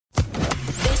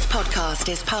podcast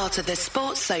is part of the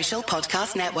Sports Social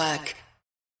Podcast Network.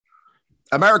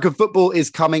 American football is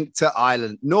coming to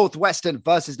Ireland. Northwestern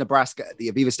versus Nebraska at the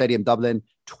Aviva Stadium, Dublin,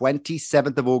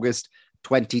 27th of August,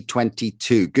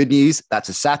 2022. Good news, that's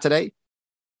a Saturday.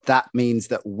 That means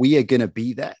that we are going to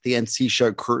be there, the NC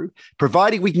Show crew,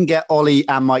 providing we can get Ollie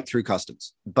and Mike through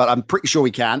customs. But I'm pretty sure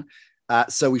we can.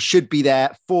 So we should be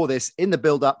there for this in the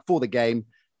build-up for the game.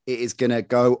 It is going to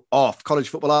go off.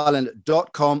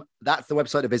 collegefootballireland.com. That's the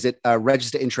website to visit.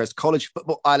 Register interest,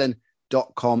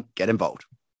 collegefootballireland.com. Get involved.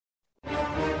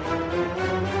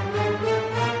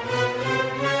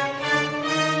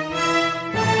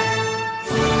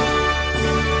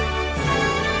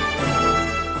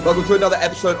 Welcome to another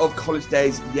episode of College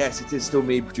Daze. Yes, it is still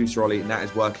me, producer Ollie, and Nat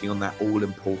is working on that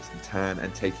all-important tan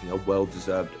and taking a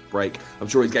well-deserved break. I'm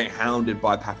sure he's getting hounded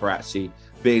by paparazzi,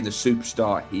 being the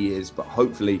superstar he is, but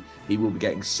hopefully he will be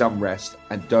getting some rest.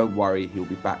 And don't worry, he'll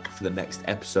be back for the next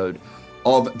episode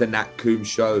of the Nat Coombs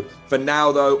Show. For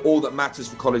now, though, all that matters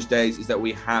for College Daze is that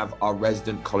we have our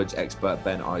resident college expert,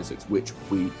 Ben Isaacs, which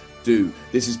we do.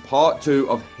 This is part 2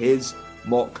 of his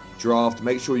mock draft.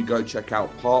 Make sure you go check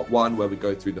out part 1 where we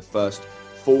go through the first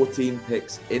 14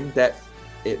 picks in depth.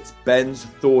 It's Ben's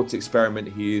thought experiment.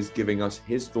 He is giving us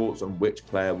his thoughts on which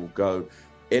player will go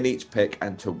in each pick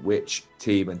and to which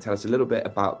team, and tell us a little bit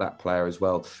about that player as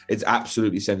well. It's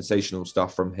absolutely sensational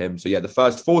stuff from him. So yeah, the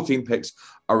first 14 picks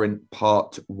are in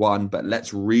part 1, but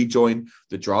let's rejoin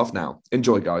the draft now.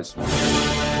 Enjoy, guys.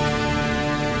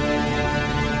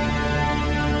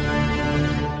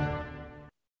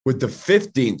 With the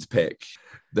 15th pick,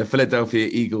 the Philadelphia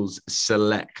Eagles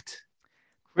select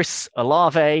Chris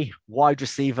Olave, wide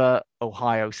receiver,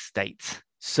 Ohio State.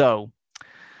 So,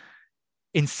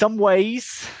 in some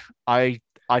ways, I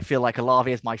feel like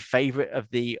Olave is my favorite of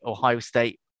the Ohio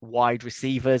State wide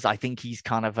receivers. I think he's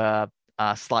kind of a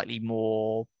slightly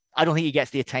more. I don't think he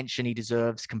gets the attention he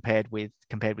deserves compared with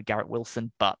Garrett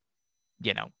Wilson, but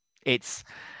you know,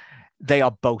 they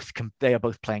are both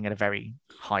playing at a very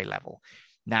high level.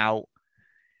 Now,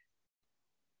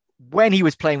 when he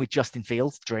was playing with Justin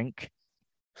Fields,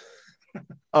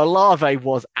 Olave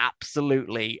was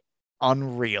absolutely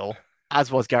unreal,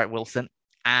 as was Garrett Wilson,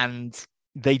 and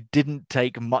they didn't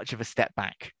take much of a step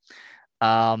back.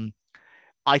 I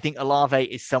think Olave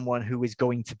is someone who is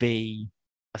going to be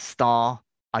a star.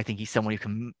 I think he's someone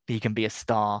who can be a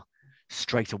star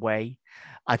straight away.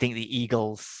 I think the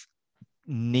Eagles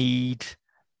need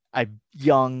a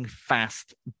young,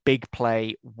 fast, big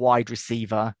play wide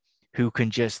receiver who can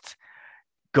just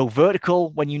go vertical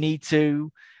when you need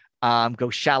to, go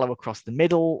shallow across the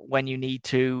middle when you need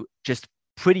to, just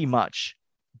pretty much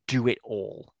do it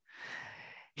all.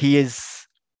 He is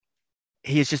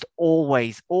just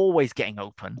always getting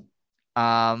open.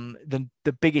 The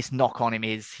biggest knock on him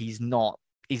is he's not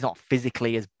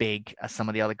physically as big as some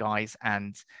of the other guys,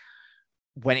 and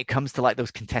when it comes to like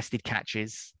those contested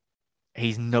catches,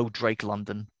 he's no Drake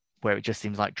London, where it just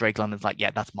seems like Drake London's like,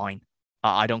 yeah, that's mine.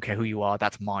 I don't care who you are,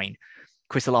 that's mine.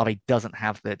 Chris Olave doesn't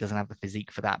have the physique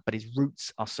for that, but his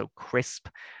roots are so crisp.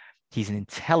 He's an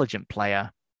intelligent player,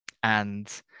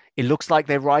 and it looks like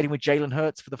they're riding with Jalen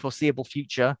Hurts for the foreseeable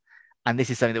future. And this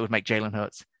is something that would make Jalen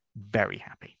Hurts very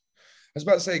happy. I was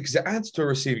about to say, because it adds to a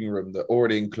receiving room that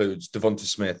already includes Devonta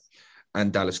Smith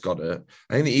and Dallas Goedert.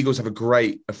 I think the Eagles have a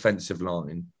great offensive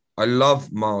line. I love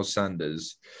Miles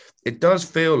Sanders. It does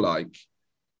feel like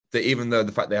that, even though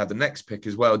the fact they have the next pick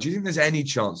as well, do you think there's any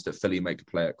chance that Philly make a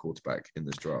play at quarterback in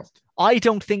this draft? I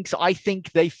don't think so. I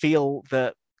think they feel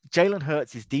that Jalen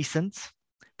Hurts is decent,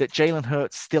 that Jalen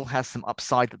Hurts still has some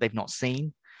upside that they've not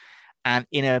seen. And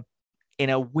in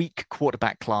a weak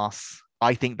quarterback class,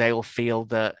 I think they'll feel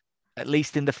that, at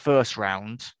least in the first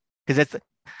round, because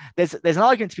there's an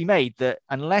argument to be made that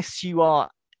unless you are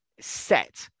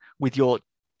set with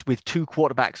two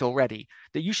quarterbacks already,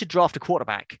 that you should draft a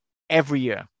quarterback every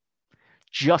year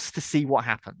just to see what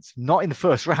happens. Not in the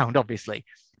first round, obviously.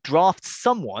 Draft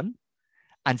someone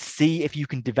and see if you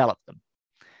can develop them.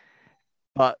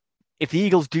 But if the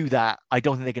Eagles do that, I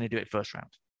don't think they're going to do it first round.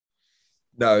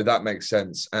 No, that makes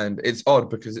sense. And it's odd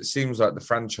because it seems like the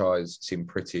franchise seem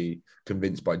pretty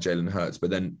convinced by Jalen Hurts, but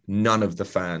then none of the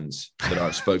fans that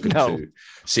I've spoken to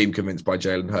seem convinced by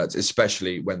Jalen Hurts,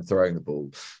 especially when throwing the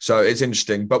ball. So it's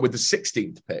interesting. But with the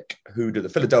 16th pick, who do the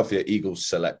Philadelphia Eagles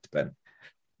select, Ben?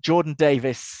 Jordan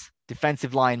Davis,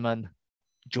 defensive lineman,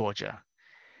 Georgia.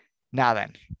 Now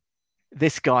then,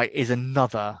 this guy is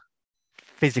another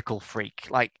physical freak.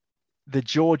 Like, the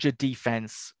Georgia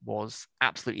defense was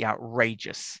absolutely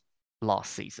outrageous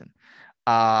last season.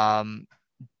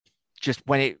 Just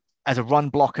when as a run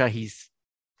blocker, he's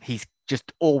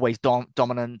just always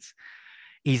dominant.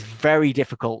 He's very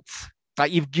difficult.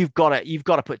 Like you've got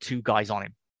to put two guys on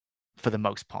him for the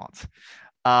most part.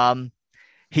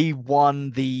 He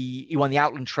won the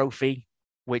Outland Trophy,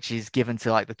 which is given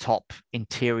to like the top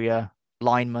interior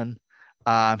lineman.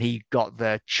 He got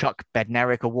the Chuck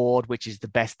Bednarik Award, which is the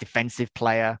best defensive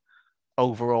player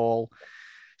overall.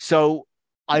 So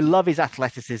I love his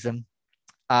athleticism.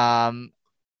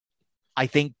 I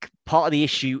think part of the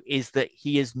issue is that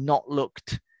he has not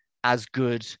looked as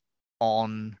good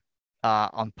on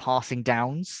passing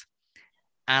downs,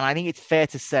 and I think it's fair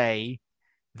to say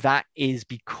that is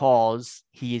because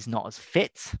he is not as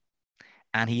fit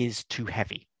and he is too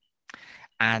heavy.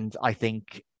 And I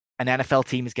think an NFL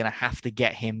team is going to have to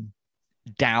get him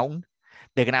down.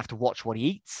 They're going to have to watch what he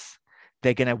eats.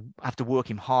 They're going to have to work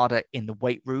him harder in the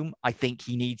weight room. I think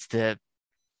he needs to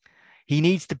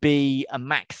be a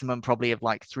maximum probably of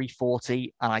like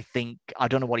 340. And I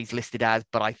don't know what he's listed as,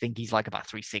 but I think he's like about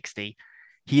 360.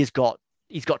 He's got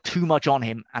too much on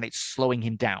him and it's slowing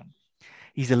him down.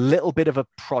 He's a little bit of a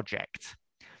project,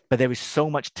 but there is so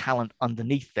much talent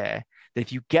underneath there that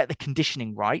if you get the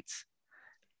conditioning right,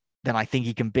 then I think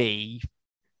he can be,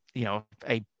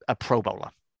 a Pro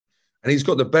Bowler. And he's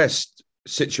got the best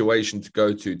situation to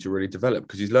go to really develop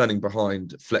because he's learning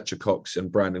behind Fletcher Cox and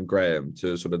Brandon Graham,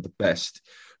 to sort of the best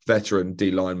veteran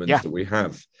D linemen that we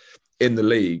have in the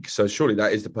league. So surely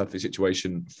that is the perfect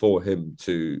situation for him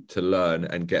to learn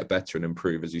and get better and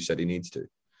improve, as you said he needs to.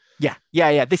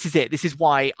 Yeah. This is it. This is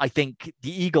why I think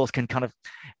the Eagles can kind of,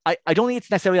 I don't think it's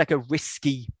necessarily like a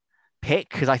risky pick,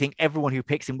 because I think everyone who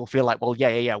picks him will feel like, well,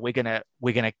 we're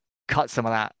gonna cut some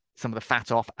of the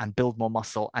fat off and build more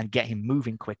muscle and get him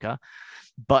moving quicker.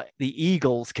 But the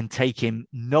Eagles can take him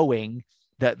knowing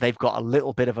that they've got a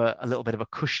little bit of a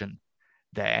cushion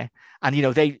there,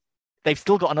 and they've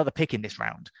still got another pick in this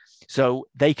round, so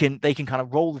they can kind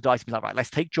of roll the dice and be like, right, let's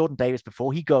take Jordan Davis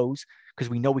before he goes, because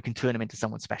we know we can turn him into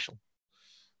someone special.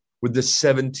 With the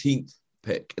 17th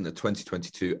pick in the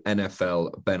 2022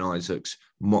 NFL Ben Isaacs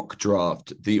mock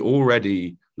draft, the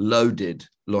already loaded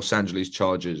Los Angeles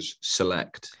Chargers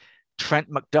select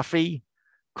Trent McDuffie,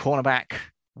 cornerback,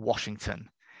 Washington.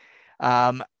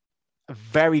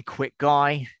 Very quick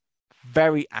guy,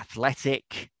 very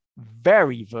athletic,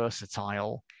 very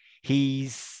versatile. He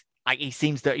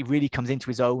seems that he really comes into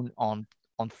his own on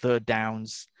third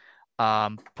downs.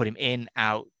 Put him in,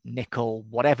 out, nickel,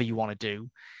 whatever you want to do.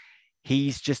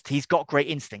 He's got great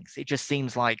instincts. It just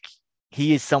seems like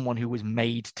he is someone who was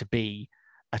made to be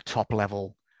a top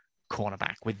level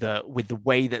cornerback with the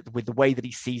way that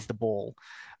he sees the ball.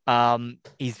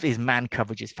 His man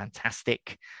coverage is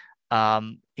fantastic.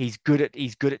 He's good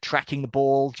at tracking the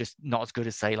ball, just not as good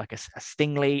as say like a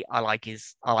Stingley. I like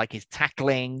his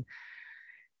tackling.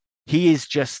 He is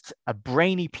just a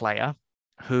brainy player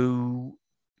who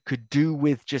could do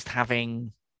with just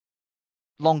having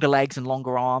longer legs and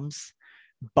longer arms,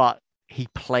 but he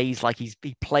plays like he's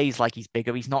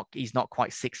bigger. He's not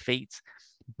quite 6 feet,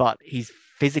 but he's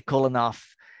physical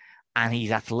enough and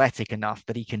he's athletic enough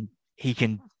that he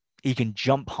can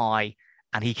jump high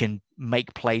and he can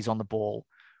make plays on the ball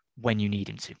when you need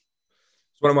him to.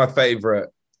 It's one of my favorite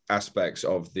aspects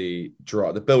of the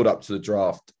draft, the build up to the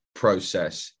draft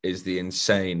process, is the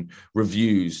insane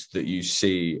reviews that you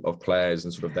see of players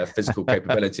and sort of their physical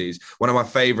capabilities. One of my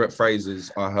favorite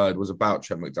phrases I heard was about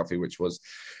Trent McDuffie, which was,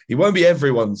 he won't be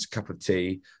everyone's cup of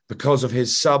tea because of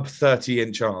his sub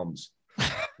 30-inch arms,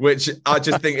 which I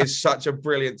just think is such a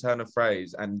brilliant turn of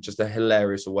phrase and just a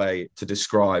hilarious way to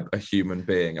describe a human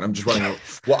being. And I'm just wondering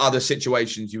what other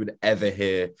situations you would ever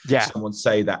hear someone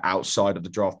say that outside of the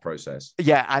draft process.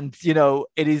 Yeah. And,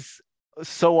 it is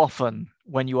so often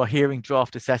when you are hearing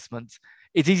draft assessments,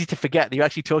 it's easy to forget that you're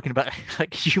actually talking about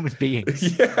like human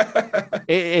beings. Yeah.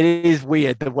 It is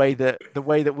weird the way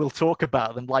that we'll talk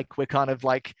about them like we're kind of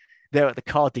like they're at the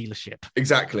car dealership.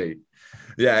 Exactly.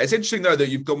 Yeah, it's interesting though that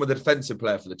you've gone with a defensive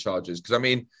player for the Chargers, because I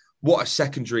mean, what a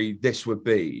secondary this would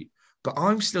be. But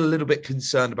I'm still a little bit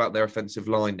concerned about their offensive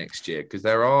line next year because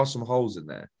there are some holes in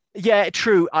there. Yeah,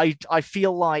 true. I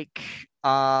feel like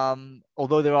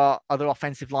although there are other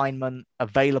offensive linemen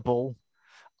available,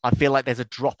 I feel like there's a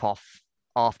drop off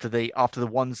after the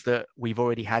ones that we've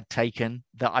already had taken,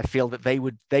 that I feel that they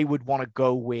would want to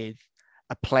go with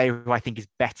a player who I think is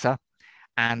better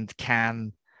and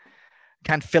can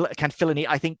fill a need.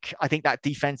 I think that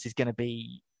defense is going to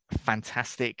be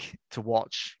fantastic to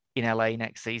watch in LA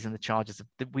next season. The Chargers,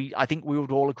 I think we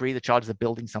would all agree the Chargers are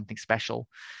building something special.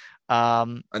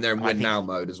 And they're in win now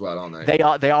mode as well, aren't they?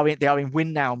 They are in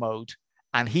win now mode,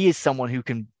 and he is someone who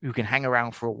can hang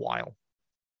around for a while.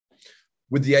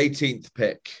 With the 18th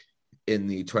pick in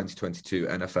the 2022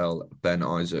 NFL Ben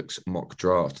Isaacs mock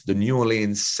draft? The New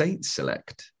Orleans Saints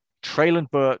select Treylon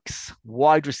Burks,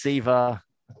 wide receiver,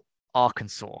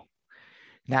 Arkansas.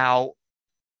 Now,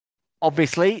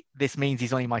 obviously, this means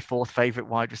he's only my fourth favorite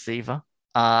wide receiver.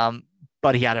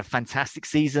 But he had a fantastic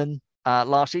season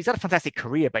last year. He's had a fantastic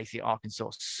career, basically, at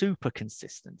Arkansas. Super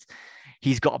consistent.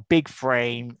 He's got a big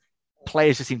frame.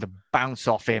 Players just seem to bounce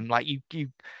off him. Like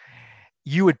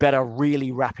you would better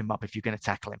really wrap him up if you're going to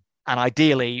tackle him. And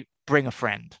ideally, bring a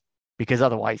friend, because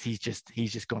otherwise he's just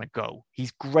going to go.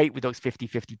 He's great with those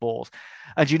 50-50 balls.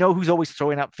 And you know who's always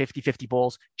throwing up 50-50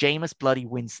 balls? Jameis bloody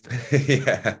Winston.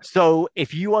 Yeah. So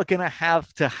if you are going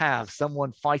to have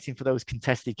someone fighting for those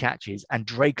contested catches and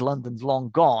Drake London's long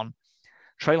gone,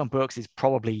 Treylon Burks is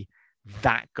probably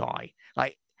that guy.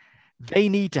 Like, they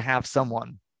need to have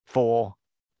someone for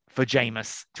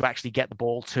Jameis to actually get the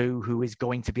ball to, who is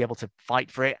going to be able to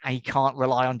fight for it. And he can't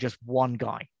rely on just one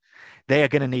guy. They are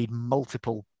going to need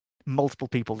multiple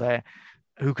people there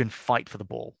who can fight for the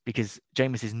ball, because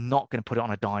Jameis is not going to put it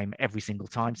on a dime every single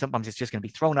time. Sometimes it's just going to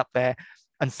be thrown up there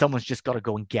and someone's just got to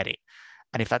go and get it.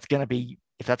 And if that's going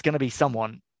to be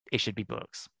someone, it should be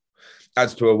Burks.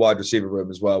 Adds to a wide receiver room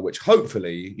as well, which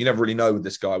hopefully, you never really know with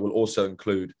this guy, will also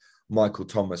include Michael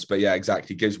Thomas. But yeah,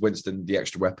 exactly. Gives Winston the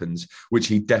extra weapons, which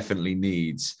he definitely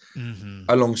needs. Mm-hmm.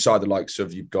 Alongside the likes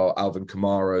of, you've got Alvin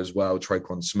Kamara as well,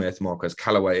 Traquan Smith, Marquez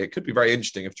Callaway. It could be very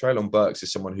interesting if Treylon Burks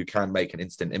is someone who can make an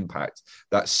instant impact.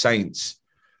 That Saints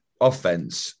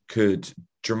offense could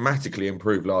dramatically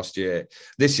improve this year,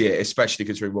 especially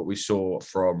considering what we saw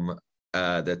from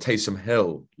the Taysom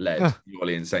Hill-led New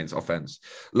Orleans Saints offense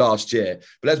last year.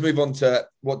 But let's move on to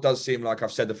what does seem like,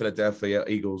 I've said the Philadelphia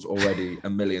Eagles already a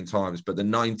million times, but the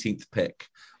 19th pick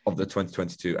of the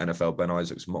 2022 NFL Ben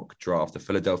Isaacs mock draft, the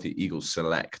Philadelphia Eagles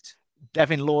select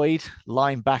Devin Lloyd,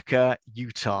 linebacker,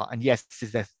 Utah. And yes, this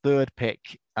is their third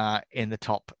pick in the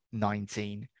top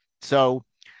 19. So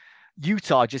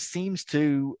Utah just seems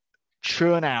to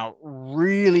churn out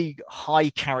really high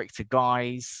character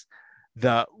guys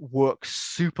that work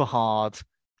super hard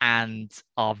and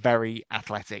are very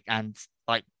athletic. And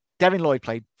like Devin Lloyd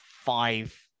played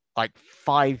five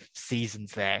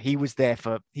seasons there. He was there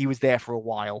for a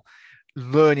while,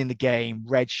 learning the game,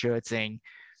 redshirting.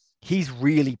 He's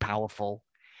really powerful.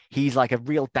 He's like a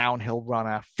real downhill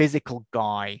runner, physical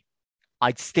guy.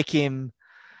 I'd stick him.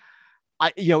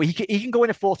 He can go in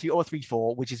a 4-3 or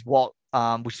 3-4, which is what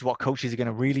coaches are going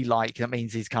to really like. That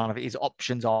means his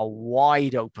options are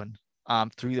wide open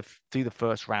through the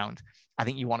first round. I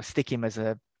think you want to stick him as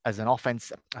an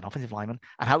offensive lineman,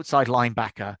 an outside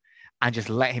linebacker, and just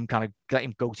let him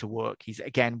go to work. He's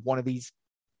again one of these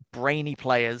brainy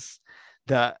players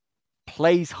that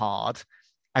plays hard,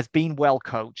 has been well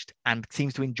coached, and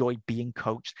seems to enjoy being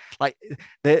coached. Like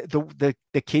the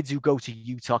kids who go to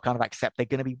Utah kind of accept they're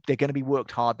going to be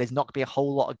worked hard. There's not going to be a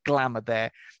whole lot of glamour there.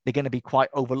 They're going to be quite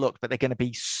overlooked, but they're going to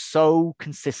be so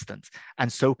consistent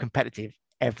and so competitive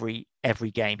every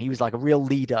game. He was like a real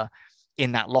leader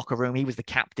in that locker room. He was the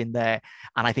captain there,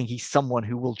 and I think he's someone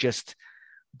who will just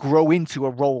grow into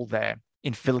a role there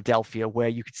in Philadelphia, where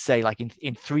you could say, like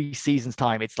in 3 seasons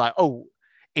time, it's like, oh,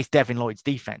 it's Devin Lloyd's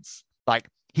defense. Like,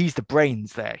 he's the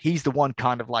brains there. He's the one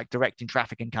kind of like directing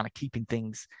traffic and kind of keeping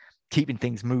things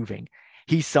moving.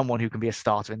 He's someone who can be a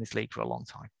starter in this league for a long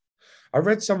time. I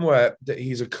read somewhere that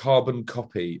he's a carbon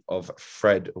copy of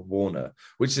Fred Warner,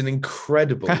 which is an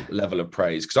incredible level of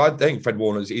praise, because I think Fred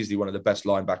Warner is easily one of the best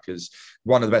linebackers,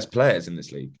 one of the best players in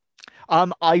this league.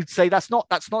 I'd say that's not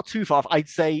too far. I'd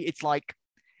say it's like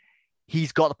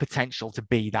he's got the potential to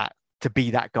be that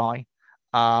guy.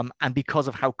 And because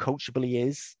of how coachable he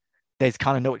is, there's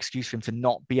kind of no excuse for him to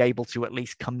not be able to at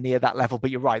least come near that level. But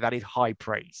you're right, that is high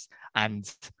praise. And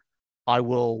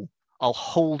I'll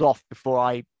hold off before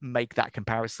I make that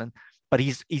comparison. But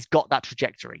he's got that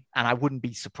trajectory, and I wouldn't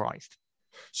be surprised.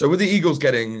 So with the Eagles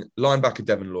getting linebacker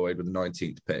Devin Lloyd with the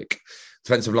 19th pick,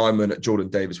 defensive lineman Jordan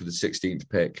Davis with the 16th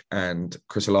pick, and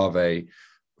Chris Olave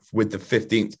with the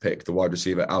 15th pick, the wide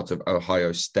receiver out of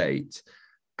Ohio State,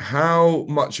 how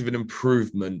much of an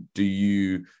improvement do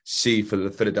you see for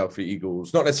the Philadelphia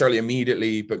Eagles, not necessarily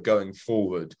immediately, but going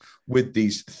forward with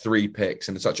these 3 picks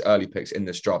and such early picks in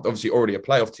this draft? Obviously already a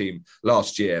playoff team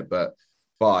last year, but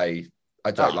they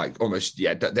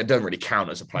don't really count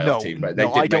as a playoff team, but they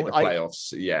did make the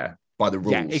playoffs, by the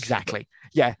rules. Yeah, exactly.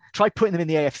 Yeah, try putting them in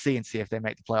the AFC and see if they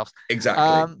make the playoffs.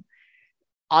 Exactly.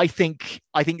 I think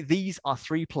these are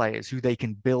 3 players who they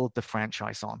can build the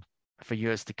franchise on for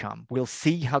years to come. We'll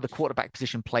see how the quarterback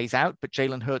position plays out, but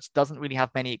Jalen Hurts doesn't really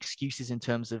have many excuses in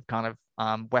terms of kind of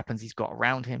weapons he's got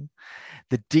around him.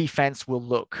 The defense will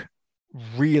look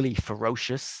really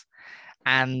ferocious.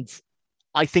 And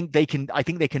I think they can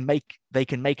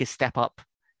make a step up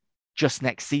just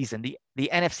next season. The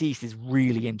NFC East is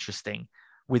really interesting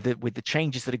with the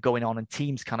changes that are going on and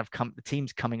teams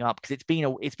coming up, because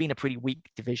it's been a pretty weak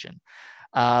division.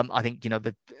 I think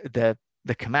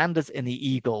the Commanders and the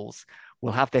Eagles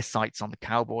will have their sights on the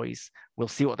Cowboys. We'll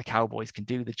see what the Cowboys can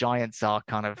do. The Giants are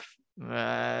kind of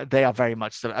they are very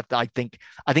much so. I think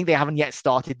they haven't yet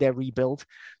started their rebuild.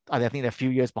 I think they're a few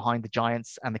years behind the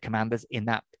Giants and the Commanders in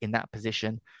that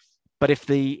position. But if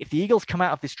the Eagles come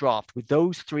out of this draft with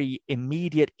those three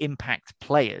immediate impact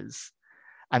players,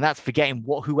 and that's forgetting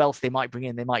who else they might bring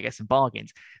in, they might get some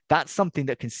bargains. That's something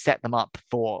that can set them up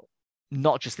for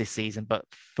not just this season, but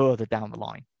further down the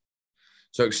line.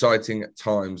 So exciting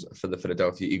times for the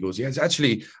Philadelphia Eagles. Yeah, it's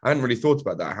actually, I hadn't really thought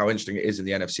about that, how interesting it is in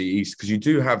the NFC East, because you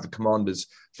do have the Commanders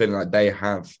feeling like they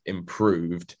have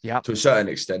improved to a certain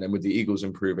extent. And with the Eagles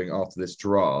improving after this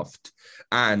draft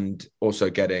and also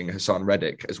getting Hassan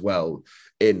Reddick as well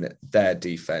in their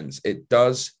defense, it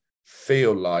does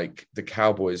feel like the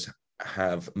Cowboys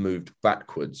have moved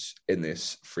backwards in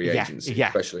this free agency,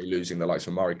 especially losing the likes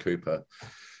of Amari Cooper.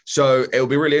 So it'll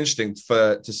be really interesting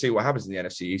to see what happens in the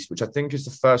NFC East, which I think is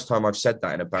the first time I've said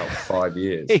that in about 5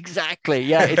 years. Exactly.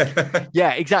 Yeah.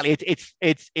 Yeah, exactly.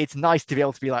 It's nice to be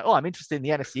able to be like, oh, I'm interested in the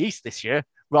NFC East this year,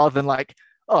 rather than like,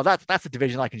 oh, that's a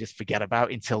division I can just forget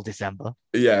about until December.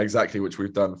 Yeah, exactly. Which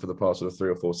we've done for the past sort of 3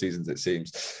 or 4 seasons, it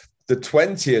seems. The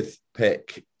 20th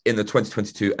pick in the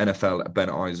 2022 NFL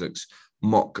Ben Isaacs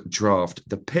mock draft,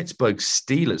 the Pittsburgh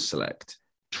Steelers select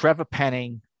Trevor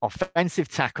Penning, offensive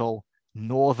tackle,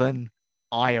 Northern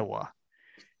Iowa.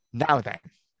 Now then,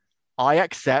 I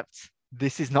accept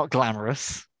this is not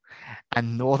glamorous,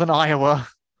 and Northern Iowa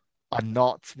are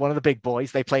not one of the big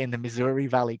boys. They play in the Missouri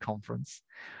Valley Conference.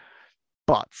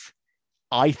 But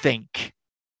I think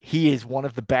he is one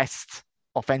of the best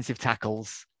offensive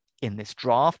tackles in this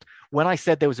draft. When I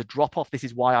said there was a drop-off, this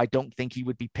is why I don't think he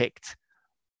would be picked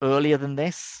earlier than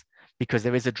this, because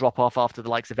there is a drop-off after the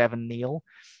likes of Evan Neal.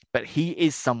 But he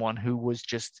is someone who was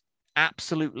just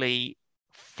absolutely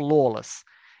flawless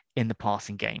in the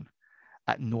passing game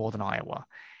at Northern Iowa.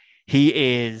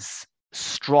 He is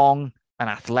strong and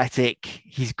athletic.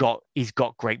 He's got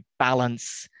great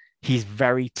balance. He's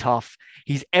very tough.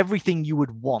 He's everything you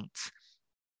would want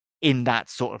in that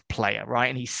sort of player, right?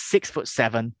 And he's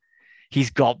 6'7". He's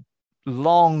got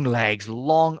long legs,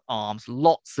 long arms,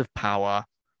 lots of power.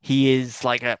 He's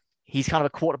kind of a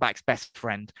quarterback's best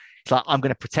friend. It's like, I'm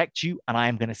going to protect you, and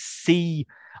I'm going to see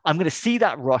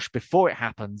that rush before it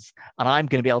happens, and I'm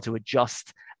going to be able to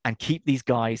adjust and keep these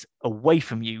guys away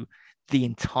from you the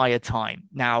entire time.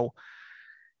 Now,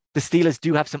 the Steelers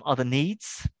do have some other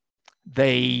needs.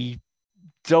 They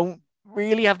don't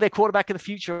really have their quarterback of the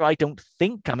future, I don't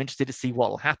think. I'm interested to see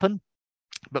what will happen.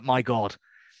 But my God,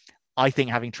 I think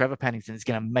having Trevor Pennington is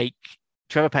going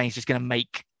to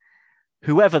make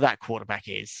whoever that quarterback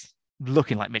is,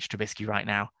 looking like Mitch Trubisky right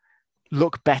now,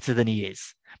 look better than he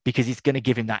is, because he's going to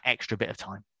give him that extra bit of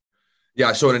time. Yeah,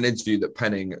 I saw in an interview that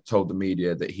Penning told the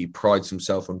media that he prides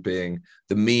himself on being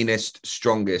the meanest,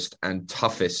 strongest, and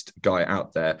toughest guy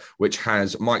out there, which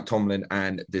has Mike Tomlin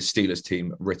and the Steelers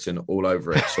team written all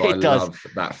over it. So I love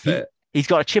that fit. He's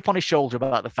got a chip on his shoulder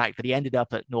about the fact that he ended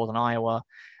up at Northern Iowa,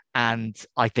 and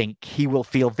I think he will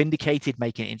feel vindicated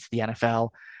making it into the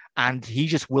NFL, and he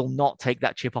just will not take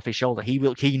that chip off his shoulder.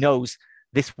 He knows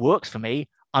this works for me.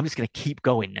 I'm just going to keep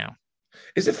going now.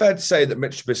 Is it fair to say that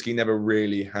Mitch Trubisky never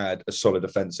really had a solid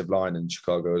offensive line in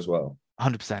Chicago as well?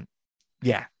 100%.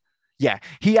 Yeah.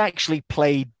 He actually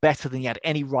played better than he had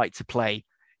any right to play,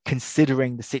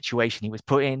 considering the situation he was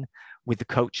put in with the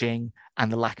coaching and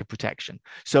the lack of protection.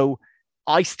 So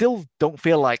I still don't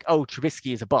feel like, oh,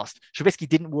 Trubisky is a bust. Trubisky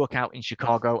didn't work out in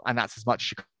Chicago, and that's as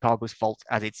much Chicago's fault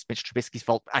as it's Mitch Trubisky's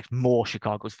fault, actually more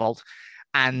Chicago's fault.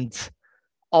 And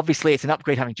obviously it's an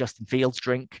upgrade having Justin Fields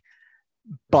drink,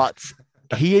 but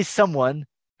he is someone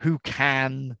who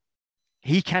can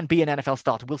be an NFL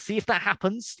starter. We'll see if that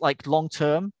happens like long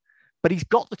term, but he's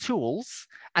got the tools,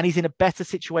 and he's in a better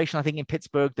situation, I think, in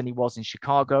Pittsburgh than he was in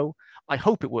Chicago. I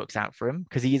hope it works out for him,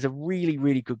 because he is a really,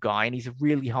 really good guy, and he's a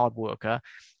really hard worker.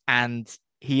 And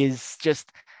he's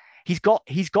got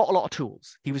a lot of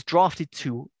tools. He was drafted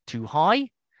too high.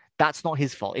 That's not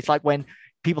his fault. It's like when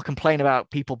people complain about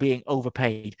people being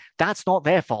overpaid. That's not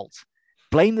their fault.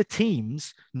 Blame the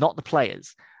teams, not the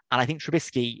players. And I think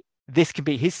Trubisky, this can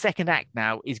be his second act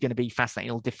now, is going to be fascinating.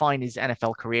 It'll define his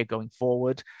NFL career going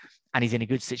forward, and he's in a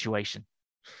good situation.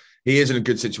 He is in a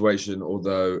good situation,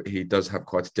 although he does have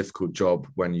quite a difficult job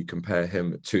when you compare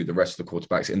him to the rest of the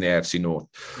quarterbacks in the AFC North.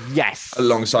 Yes.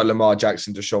 Alongside Lamar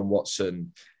Jackson, Deshaun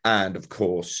Watson, and, of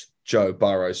course, Joe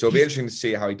Burrow. So it'll be interesting to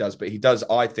see how he does. But he does,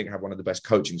 I think, have one of the best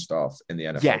coaching staff in the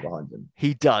NFL behind him.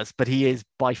 He does, but he is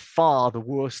by far the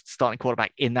worst starting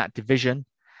quarterback in that division.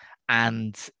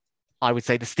 And I would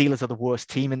say the Steelers are the worst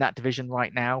team in that division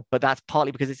right now, but that's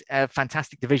partly because it's a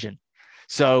fantastic division.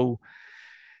 So,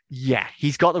 yeah,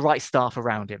 he's got the right staff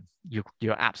around him.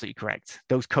 You're absolutely correct.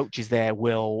 Those coaches there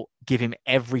will give him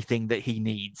everything that he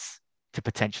needs to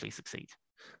potentially succeed.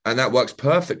 And that works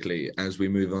perfectly as we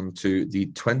move on to the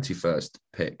 21st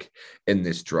pick in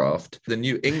this draft. The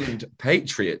New England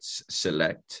Patriots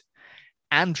select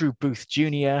Andrew Booth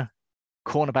Jr.,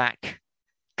 cornerback,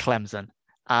 Clemson.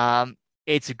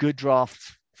 It's a good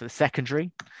draft for the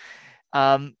secondary.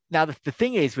 Now, the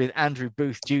thing is with Andrew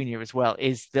Booth Jr. as well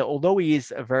is that although he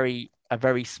is a very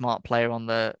smart player on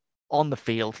the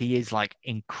field, he is like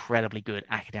incredibly good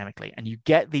academically. And you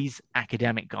get these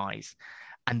academic guys,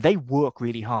 and they work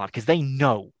really hard because they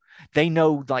know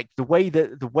like the way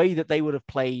that they would have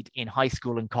played in high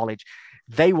school and college.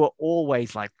 They were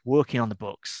always like working on the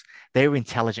books. They were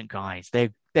intelligent guys. They're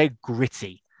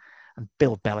gritty, and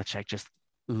Bill Belichick just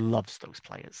loves those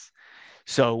players.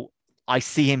 So I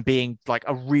see him being like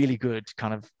a really good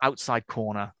kind of outside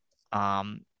corner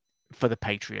for the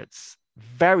Patriots.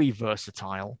 Very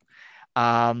versatile.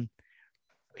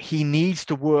 He needs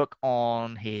to work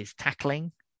on his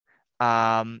tackling.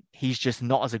 He's just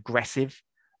not as aggressive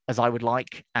as I would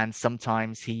like. And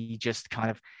sometimes he needs to kind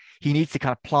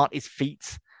of plant his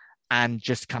feet and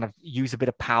just kind of use a bit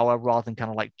of power rather than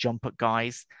kind of like jump at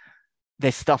guys.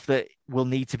 There's stuff that will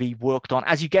need to be worked on.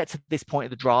 As you get to this point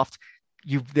of the draft,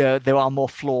 there are more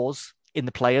flaws in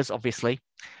the players, obviously,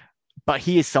 but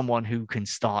he is someone who can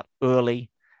start early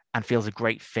and feels a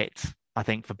great fit, I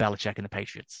think, for Belichick and the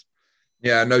Patriots.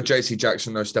 Yeah, no J.C.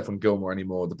 Jackson, no Stephon Gilmore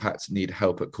anymore. The Pats need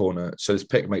help at corner. So this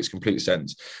pick makes complete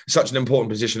sense. Such an important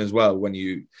position as well when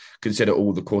you consider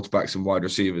all the quarterbacks and wide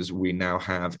receivers we now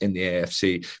have in the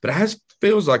AFC. But it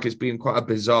feels like it's been quite a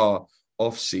bizarre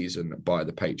off-season by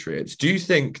the Patriots. Do you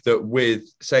think that with,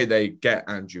 say, they get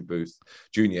Andrew Booth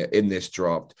Jr. in this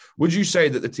draft, would you say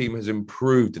that the team has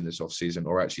improved in this off-season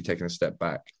or actually taken a step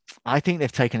back? I think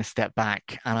they've taken a step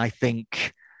back, and I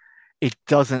think it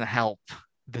doesn't help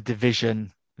the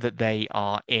division that they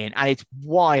are in. And it's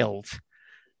wild.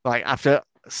 Like, after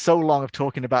so long of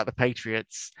talking about the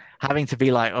Patriots, having to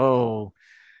be like, oh,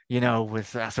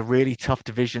 that's a really tough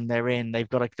division they're in. They've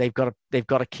got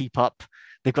to keep up.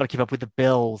 They've got to keep up with the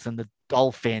Bills and the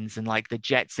Dolphins, and like the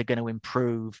Jets are going to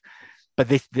improve. But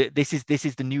this is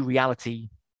the new reality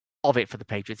of it for the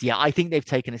Patriots. Yeah, I think they've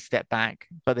taken a step back,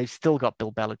 but they've still got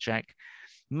Bill Belichick.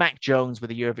 Mac Jones, with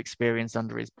a year of experience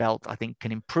under his belt, I think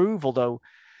can improve, although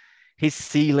his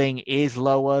ceiling is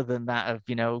lower than that of,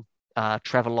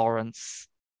 Trevor Lawrence,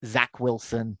 Zach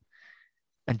Wilson,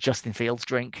 and Justin Fields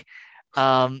drink.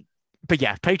 But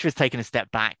yeah, Patriots taking a step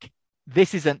back.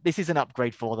 This is an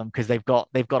upgrade for them because they've got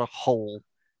a hole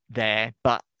there.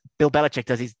 But Bill Belichick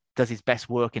does his best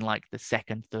work in like the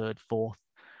second, third, fourth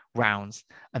rounds,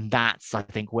 and that's, I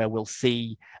think, where we'll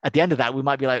see at the end of that we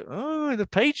might be like, oh, the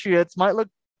Patriots might look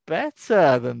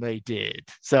better than they did.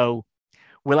 So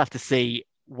we'll have to see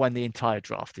when the entire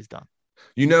draft is done.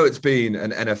 It's been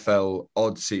an NFL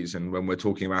odd season when we're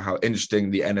talking about how interesting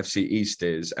the NFC East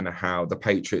is and how the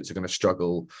Patriots are going to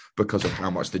struggle because of how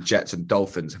much the Jets and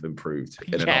Dolphins have improved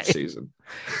in an off season.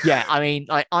 Yeah, I mean,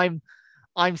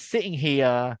 I'm sitting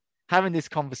here having this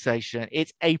conversation.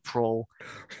 It's April.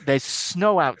 There's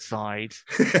snow outside.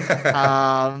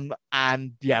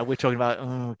 And yeah, we're talking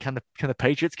about, can the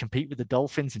Patriots compete with the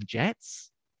Dolphins and Jets?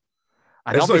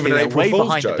 And it's obviously they're way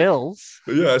behind joke. The Bills.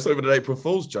 Yeah, it's not even an April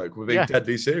Fool's joke. We're being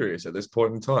deadly serious at this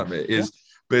point in time. It is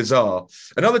bizarre.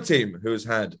 Another team who has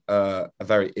had a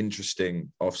very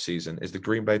interesting offseason is the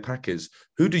Green Bay Packers.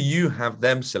 Who do you have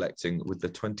them selecting with the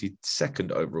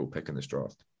 22nd overall pick in this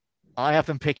draft? I have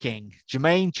them picking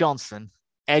Jermaine Johnson,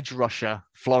 edge rusher,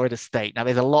 Florida State. Now,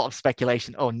 there's a lot of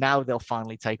speculation. Oh, now they'll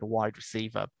finally take a wide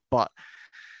receiver. But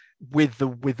with the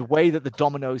way that the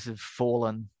dominoes have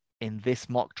fallen in this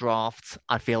mock draft,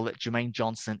 I feel that Jermaine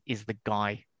Johnson is the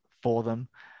guy for them,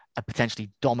 a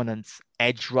potentially dominant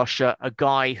edge rusher, a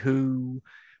guy who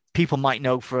people might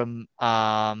know from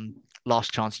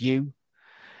Last Chance U.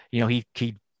 He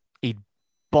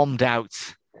bombed out.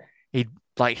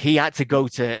 He had to go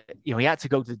to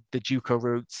the JUCO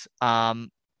route.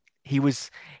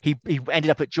 He ended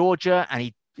up at Georgia, and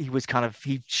he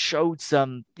showed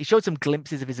some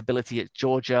glimpses of his ability at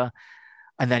Georgia.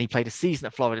 And then he played a season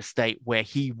at Florida State where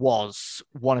he was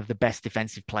one of the best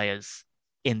defensive players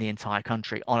in the entire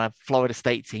country on a Florida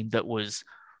State team that was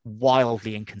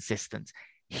wildly inconsistent.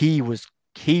 He was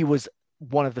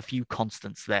one of the few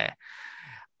constants there.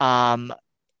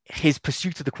 his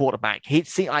pursuit of the quarterback,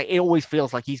 it always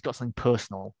feels like he's got something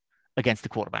personal against the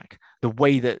quarterback. The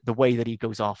way that he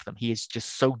goes after them, he is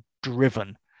just so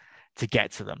driven to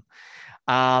get to them.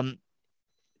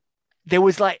 There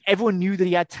was like everyone knew that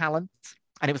he had talent,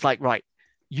 and it was like, right,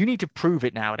 you need to prove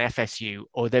it now at FSU,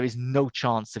 or there is no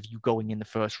chance of you going in the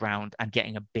first round and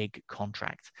getting a big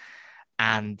contract.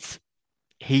 And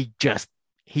he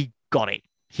got it.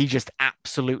 He just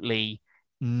absolutely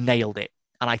nailed it.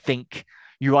 And I think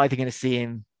you're either going to see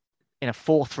him in a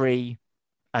 4-3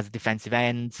 as a defensive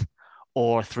end,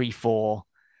 or 3-4,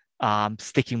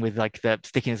 sticking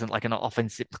as like an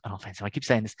offensive. I keep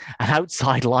saying this, an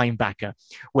outside linebacker,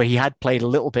 where he had played a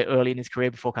little bit early in his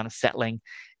career before kind of settling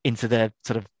into the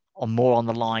sort of more on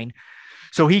the line.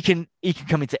 So he can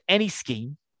come into any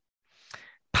scheme,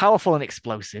 powerful and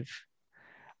explosive.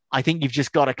 I think you've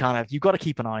just got to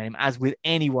keep an eye on him. As with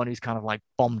anyone who's kind of like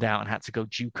bombed out and had to go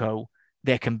JUCO,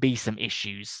 there can be some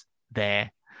issues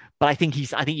there. But I think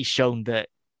he's shown that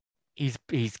he's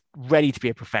ready to be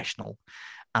a professional.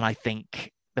 And I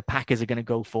think the Packers are going to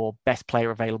go for best player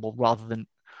available rather than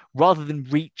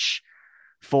reach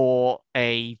for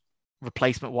a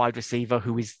replacement wide receiver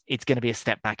it's going to be a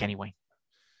step back anyway.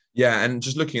 Yeah, and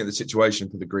just looking at the situation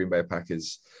for the Green Bay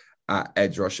Packers at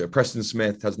edge rusher, Preston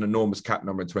Smith has an enormous cap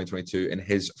number in 2022 in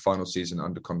his final season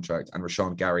under contract, and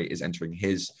Rashawn Gary is entering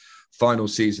his final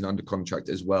season under contract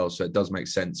as well. So it does make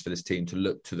sense for this team to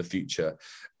look to the future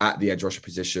at the edge rusher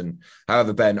position.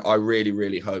 However, Ben, I really,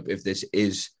 really hope if this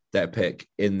is their pick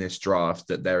in this draft,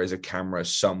 that there is a camera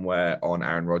somewhere on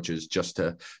Aaron Rodgers just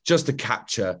to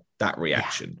capture that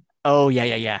reaction. Yeah. Oh,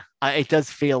 yeah. It does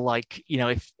feel like,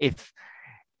 if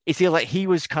it feels like he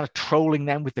was kind of trolling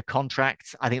them with the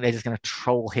contract, I think they're just going to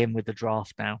troll him with the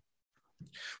draft now.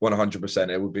 100%.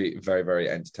 It would be very, very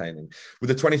entertaining. With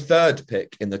the 23rd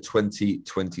pick in the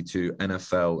 2022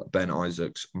 NFL Ben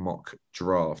Isaacs mock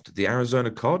draft, the Arizona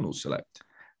Cardinals select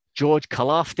George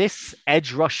Karlaftis,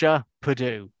 edge rusher,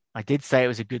 Purdue. I did say it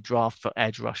was a good draft for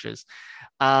edge rushers.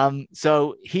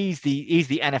 So he's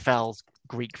the NFL's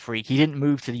Greek freak. He didn't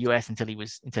move to the US until he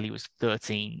was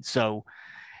 13. So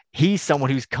he's someone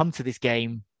who's come to this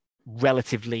game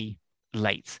relatively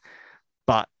late,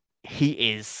 but he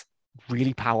is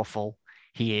really powerful.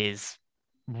 He is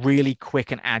really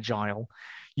quick and agile.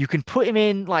 You can put him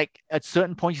in, like, at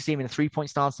certain points, you see him in a 3-point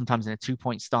stance, sometimes in a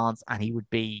 2-point stance, and he would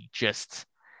just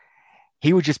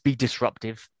be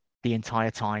disruptive the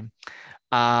entire time.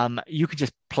 You could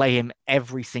just play him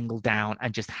every single down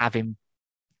and just have him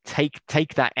take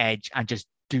that edge and just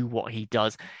do what he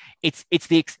does. It's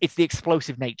the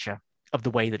explosive nature of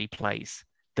the way that he plays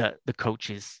that the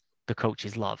coaches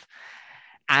love.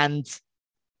 And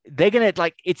they're gonna,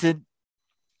 like,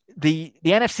 the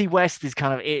NFC West is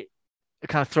kind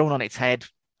of thrown on its head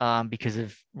because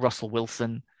of Russell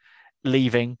Wilson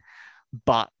leaving,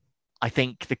 but I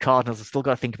think the Cardinals have still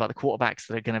got to think about the quarterbacks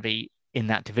that are going to be in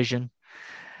that division,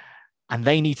 and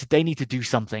they need to do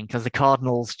something, because the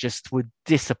Cardinals just were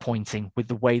disappointing with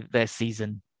the way that their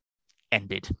season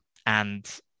ended, and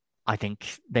I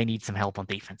think they need some help on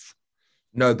defense.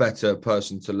 No better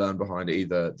person to learn behind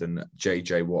either than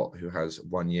JJ Watt, who has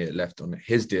 1 year left on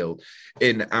his deal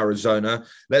in Arizona.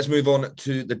 Let's move on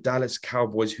to the Dallas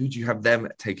Cowboys. Who do you have them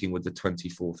taking with the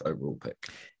 24th overall pick?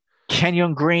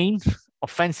 Kenyon Green,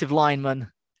 offensive lineman,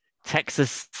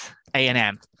 Texas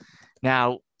A&M.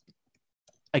 Now,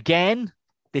 again,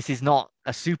 this is not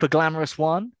a super glamorous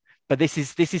one, but this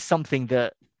is something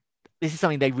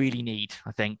they really need,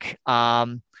 I think.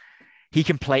 He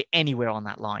can play anywhere on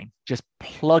that line. Just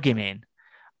plug him in.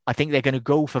 I think they're going to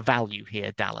go for value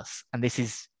here, Dallas, and this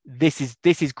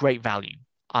is great value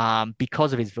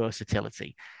because of his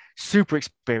versatility. Super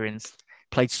experienced,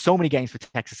 played so many games for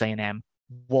Texas A&M,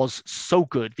 was so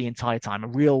good the entire time. A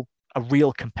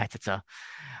real competitor.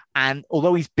 And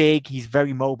although he's big, he's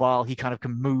very mobile. He kind of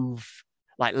can move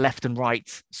like left and right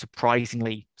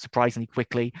surprisingly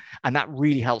quickly, and that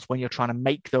really helps when you're trying to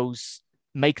make those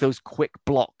quick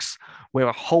blocks where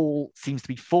a hole seems to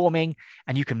be forming,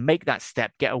 and you can make that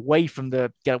step, get away from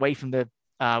the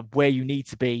where you need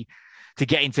to be to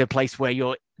get into a place where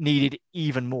you're needed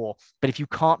even more. But if you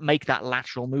can't make that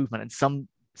lateral movement, and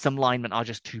some linemen are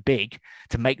just too big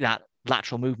to make that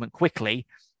lateral movement quickly,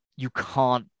 you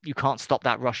can't stop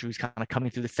that rusher who's kind of coming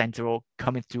through the center or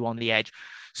coming through on the edge.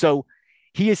 So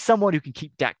he is someone who can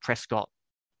keep Dak Prescott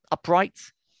upright.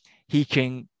 He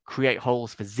can create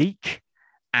holes for Zeke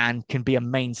and can be a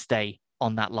mainstay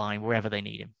on that line wherever they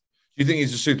need him. Do you think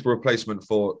he's a suitable replacement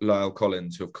for Lyle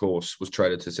Collins, who, of course, was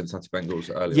traded to Cincinnati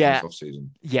Bengals earlier this offseason?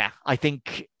 Yeah, I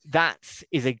think that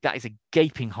is a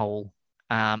gaping hole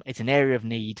It's an area of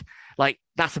need. Like,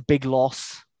 that's a big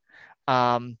loss.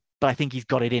 But I think he's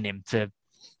got it in him to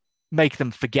make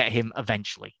them forget him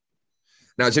eventually.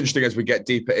 Now, it's interesting as we get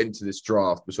deeper into this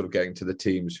draft, we're sort of getting to the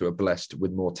teams who are blessed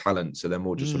with more talent. So they're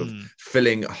more just sort of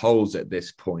filling holes at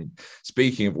this point.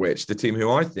 Speaking of which, the team who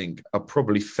I think are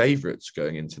probably favourites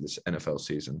going into this NFL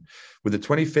season, with the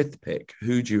 25th pick,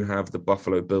 who do you have the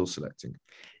Buffalo Bills selecting?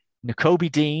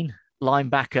 Nakobe Dean,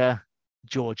 linebacker,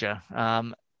 Georgia.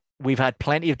 We've had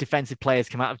plenty of defensive players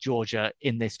come out of Georgia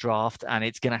in this draft, and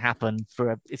it's going to happen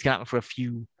for a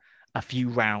few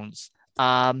rounds.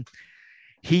 We're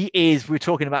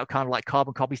talking about kind of like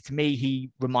carbon copies. To me,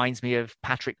 he reminds me of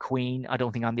Patrick Queen. I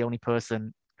don't think I'm the only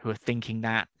person who are thinking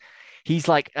that. He's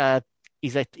like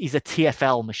he's a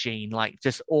TFL machine. Like,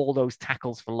 just all those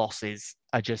tackles for losses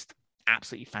are just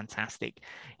absolutely fantastic.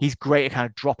 He's great at kind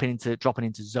of dropping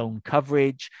into zone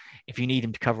coverage. If you need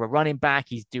him to cover a running back,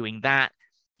 he's doing that.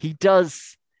 He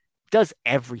does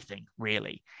everything,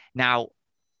 really. Now,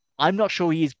 I'm not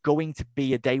sure he is going to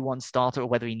be a day one starter, or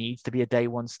whether he needs to be a day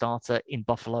one starter in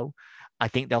Buffalo. I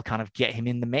think they'll kind of get him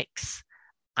in the mix,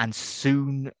 and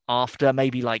soon after,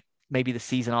 maybe the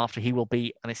season after, he will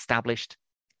be an established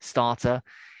starter.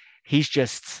 He's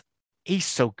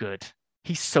so good.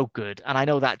 He's so good. And I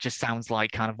know that just sounds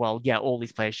like kind of, well, yeah, all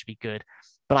these players should be good.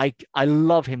 But I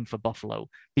love him for Buffalo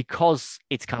because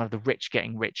it's kind of the rich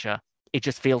getting richer. It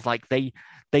just feels like they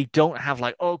don't have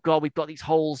like, oh God, we've got these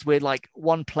holes. We're like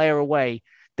one player away.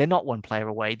 They're not one player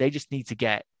away. They just need to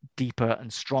get deeper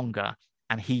and stronger.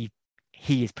 And he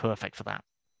is perfect for that.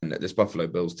 And this Buffalo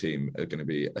Bills team are going to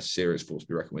be a serious force to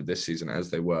be reckoned with this season, as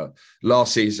they were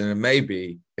last season. And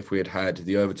maybe if we had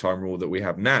the overtime rule that we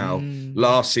have now,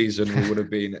 last season we would have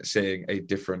been seeing a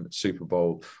different Super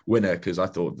Bowl winner, because I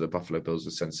thought the Buffalo Bills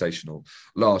were sensational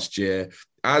last year,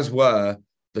 as were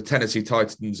the Tennessee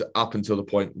Titans up until the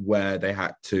point where they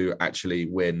had to actually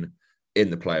win in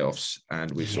the playoffs. And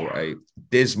we saw a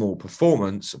dismal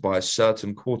performance by a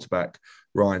certain quarterback,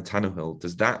 Ryan Tannehill.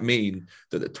 Does that mean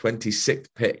that the 26th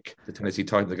pick, the Tennessee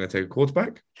Titans are going to take a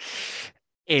quarterback?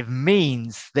 It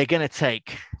means they're going to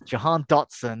take Jahan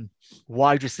Dotson,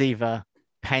 wide receiver,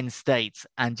 Penn State,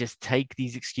 and just take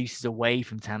these excuses away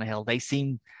from Tannehill. They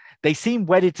seem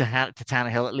wedded to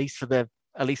Tannehill, at least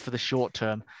for the short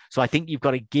term. So I think you've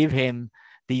got to give him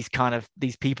these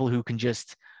people who can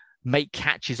just make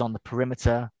catches on the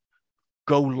perimeter,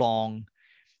 go long.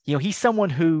 You know, he's someone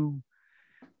who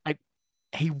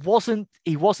he wasn't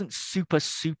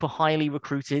super highly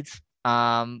recruited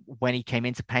when he came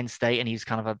into Penn State, and he was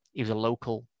a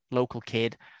local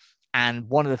kid. And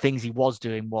one of the things he was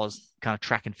doing was kind of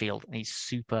track and field, and he's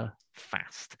super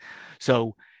fast.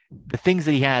 So the things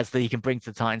that he has that he can bring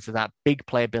to the Titans are that big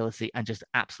playability and just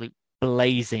absolute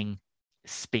blazing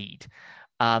speed.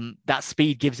 That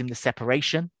speed gives him the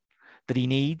separation that he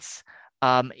needs.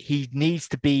 He needs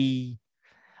to be,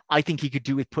 I think he could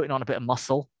do with putting on a bit of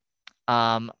muscle,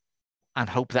 and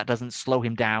hope that doesn't slow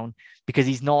him down, because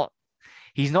he's not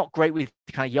great with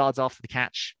kind of yards after the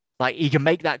catch. Like, he can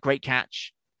make that great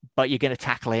catch, but you're going to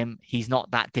tackle him. He's not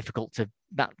that difficult to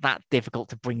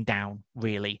bring down,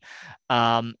 really.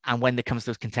 And when there comes to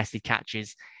those contested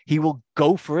catches, he will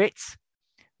go for it,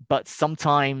 but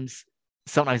sometimes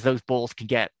those balls can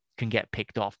get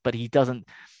picked off. But he doesn't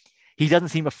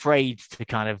seem afraid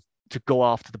to go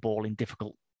after the ball in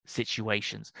difficult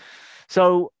situations.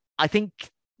 So I think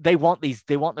they want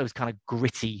those kind of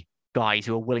gritty guys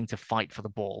who are willing to fight for the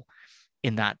ball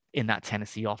in that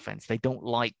Tennessee offense. They're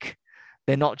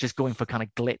not just going for kind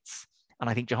of glitz. And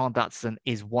I think Jahan Dotson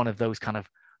is one of those kind of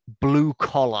blue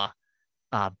collar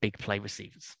big play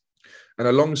receivers. And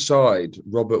alongside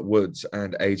Robert Woods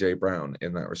and AJ Brown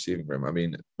in that receiving room, I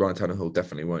mean, Ryan Tannehill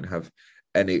definitely won't have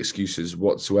any excuses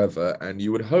whatsoever. And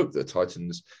you would hope that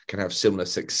Titans can have similar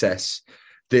success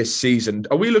this season.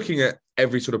 Are we looking at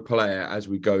every sort of player as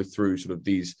we go through sort of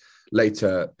these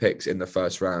later picks in the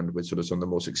first round with sort of some of the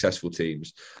more successful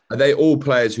teams? Are they all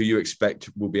players who you expect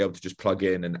will be able to just plug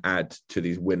in and add to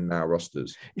these win now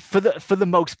rosters? For the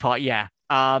most part, yeah.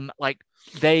 The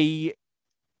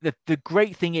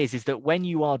great thing is that when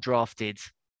you are drafted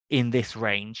in this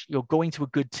range, you're going to a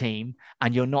good team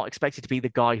and you're not expected to be the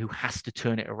guy who has to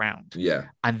turn it around. Yeah.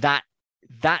 And that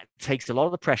takes a lot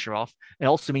of the pressure off. It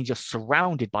also means you're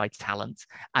surrounded by talent.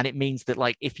 And it means that,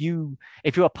 like, if you're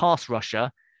a pass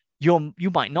rusher, you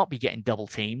might not be getting double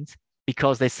teamed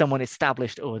because there's someone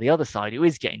established over the other side who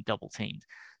is getting double teamed.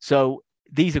 So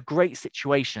these are great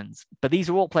situations, but these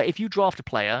are all if you draft a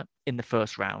player in the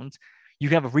first round, you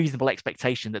can have a reasonable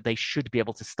expectation that they should be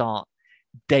able to start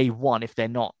day one if they're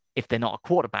not if they're not a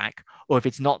quarterback, or if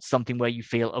it's not something where you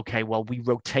feel, okay, well, we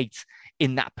rotate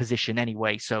in that position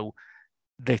anyway. So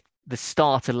the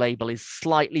starter label is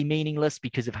slightly meaningless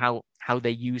because of how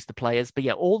they use the players. But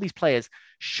yeah, all these players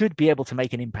should be able to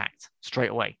make an impact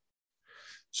straight away.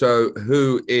 So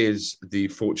who is the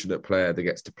fortunate player that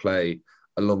gets to play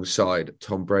alongside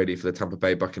Tom Brady for the Tampa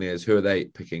Bay Buccaneers? Who are they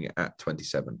picking at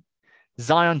 27?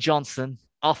 Zion Johnson,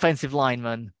 offensive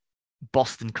lineman,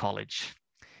 Boston College.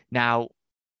 Now,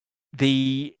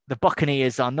 the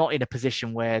Buccaneers are not in a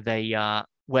position where they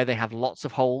have lots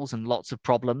of holes and lots of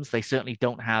problems. They certainly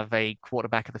don't have a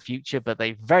quarterback of the future, but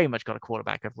they've very much got a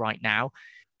quarterback of right now.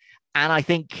 And I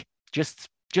think just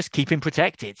keep him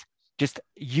protected. Just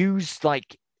use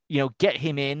get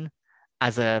him in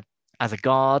as a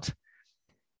guard.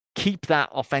 Keep that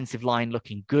offensive line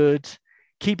looking good.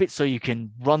 Keep it so you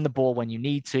can run the ball when you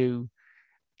need to.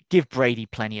 Give Brady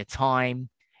plenty of time.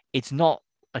 It's not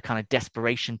a kind of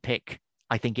desperation pick.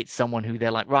 I think it's someone who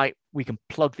they're like, right, we can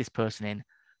plug this person in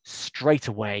straight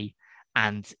away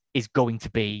and is going to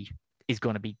be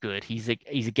good. He's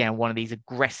again one of these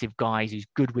aggressive guys who's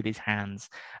good with his hands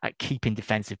at keeping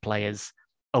defensive players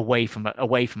away from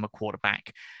a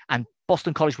quarterback. And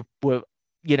Boston College were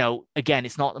again,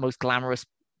 it's not the most glamorous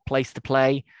place to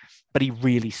play, but he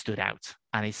really stood out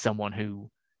and is someone who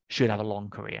should have a long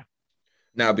career.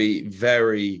 Now, be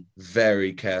very,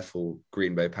 very careful,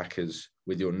 Green Bay Packers,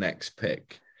 with your next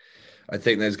pick. I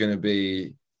think there's going to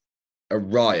be a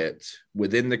riot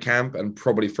within the camp and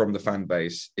probably from the fan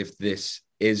base if this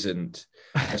isn't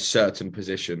a certain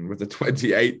position with the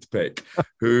 28th pick.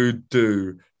 Who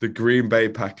do the Green Bay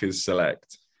Packers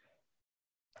select?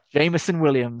 Jameson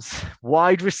Williams,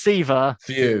 wide receiver,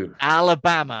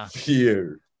 Alabama.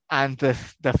 And the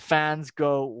fans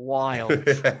go wild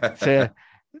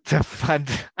to fund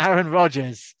Aaron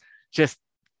Rodgers, just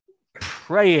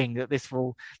praying that this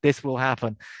will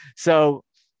happen. So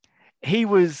he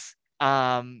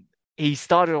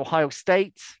started at Ohio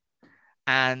State,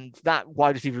 and that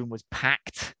wide receiver room was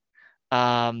packed.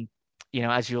 As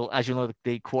you'll know,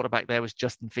 the quarterback there was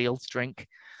Justin Fields.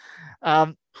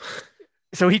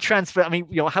 So he transferred. I mean,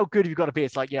 how good have you got to be?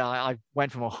 It's like, I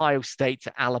went from Ohio State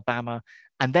to Alabama,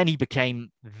 and then he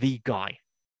became the guy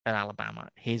at Alabama.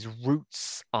 His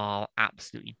roots are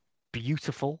absolutely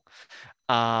beautiful.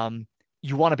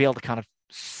 You want to be able to kind of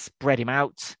spread him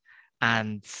out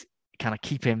and kind of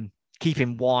keep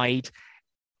him wide.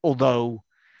 Although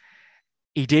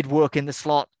he did work in the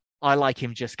slot, I like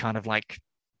him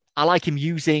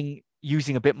using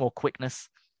a bit more quickness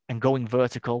and going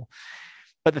vertical.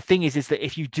 But the thing is that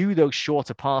if you do those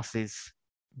shorter passes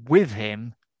with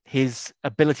him, his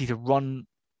ability to run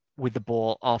with the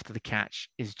ball after the catch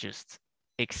is just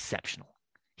exceptional.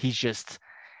 He's just,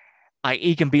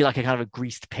 he can be like a kind of a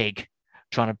greased pig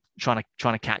trying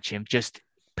to catch him. Just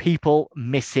people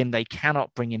miss him. They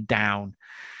cannot bring him down.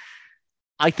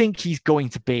 I think he's going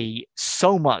to be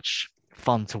so much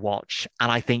fun to watch.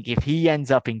 And I think if he ends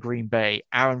up in Green Bay,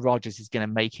 Aaron Rodgers is going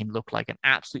to make him look like an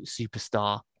absolute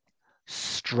superstar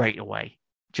straight away.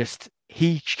 Just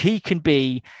he can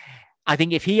be, I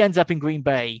think if he ends up in Green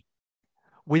Bay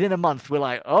within a month, we're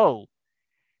like, oh,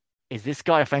 is this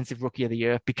guy offensive rookie of the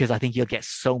year? Because I think he'll get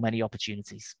so many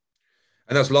opportunities.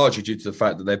 And that's largely due to the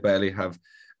fact that they barely have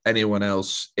anyone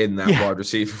else in that wide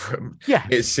receiver room,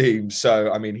 it seems.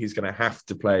 So, I mean, he's going to have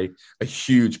to play a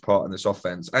huge part in this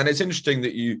offense. And it's interesting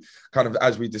that you kind of,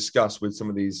 as we discussed with some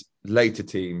of these later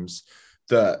teams,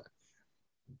 that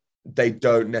they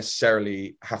don't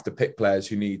necessarily have to pick players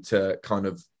who need to kind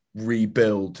of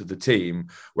rebuild the team,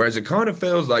 whereas it kind of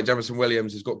feels like Jameson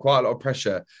Williams has got quite a lot of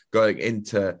pressure going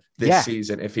into this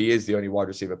season if he is the only wide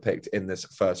receiver picked in this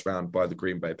first round by the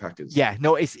Green Bay Packers. Yeah,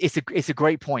 no, it's a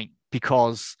great point,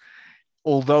 because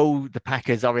although the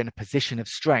Packers are in a position of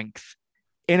strength,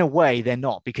 in a way they're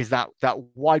not, because that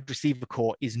wide receiver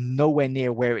core is nowhere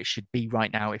near where it should be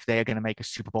right now if they are going to make a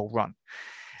Super Bowl run.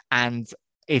 And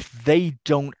if they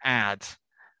don't add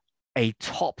a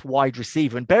top wide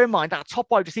receiver, and bear in mind that top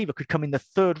wide receiver could come in the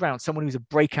third round, someone who's a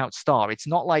breakout star. It's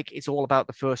not like it's all about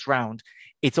the first round.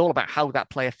 It's all about how that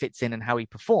player fits in and how he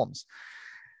performs.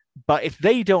 But if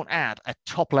they don't add a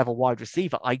top level wide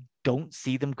receiver, I don't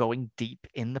see them going deep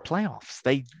in the playoffs.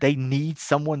 They need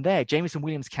someone there. Jameson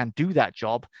Williams can do that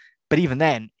job, but even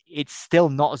then, it's still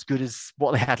not as good as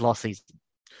what they had last season.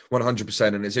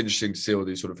 100%. And it's interesting to see all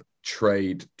these sort of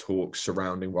trade talks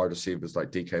surrounding wide receivers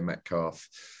like DK Metcalf,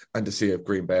 and to see if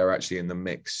Green Bay are actually in the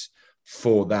mix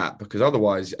for that, because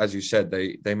otherwise, as you said,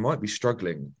 they might be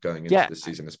struggling going into the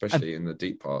season, especially in the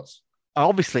deep parts.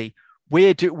 Obviously,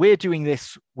 we're doing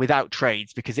this without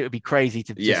trades because it would be crazy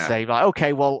to just say like,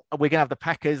 okay, well, we're gonna have the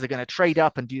Packers are gonna trade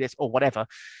up and do this or whatever.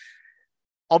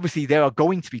 Obviously, there are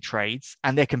going to be trades,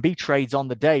 and there can be trades on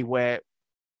the day where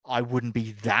I wouldn't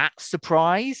be that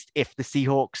surprised if the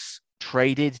Seahawks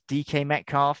traded DK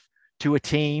Metcalf to a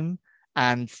team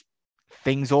and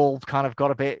things all kind of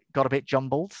got a bit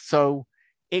jumbled. So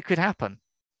it could happen.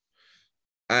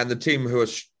 And the team who are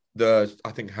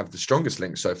I think have the strongest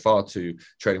link so far to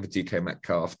trading for DK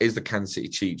Metcalf is the Kansas City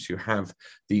Chiefs, who have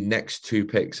the next 2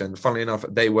 picks. And funnily enough,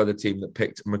 they were the team that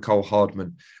picked Mecole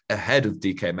Hardman ahead of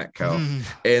DK Metcalf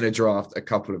in a draft a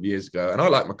couple of years ago. And I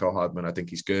like Mecole Hardman. I think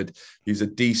he's good. He's a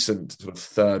decent sort of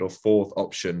 3rd or 4th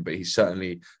option, but he's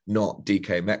certainly not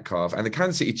DK Metcalf. And the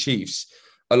Kansas City Chiefs,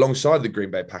 alongside the Green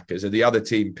Bay Packers, are the other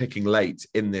team picking late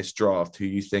in this draft who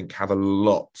you think have a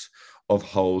lot of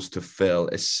holes to fill,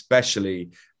 especially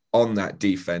on that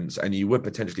defense. And you would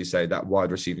potentially say that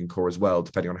wide receiving core as well,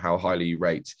 depending on how highly you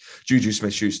rate Juju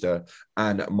Smith-Schuster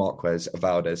and Marquez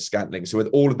Valdez-Scantling. So with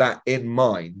all of that in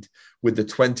mind, with the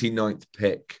 29th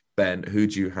pick, Ben, who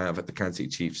do you have at the Kansas City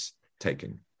Chiefs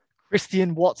taking?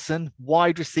 Christian Watson,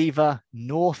 wide receiver,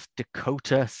 North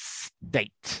Dakota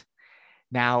State.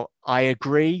 Now, I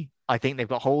agree. I think they've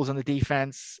got holes on the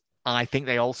defense. I think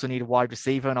they also need a wide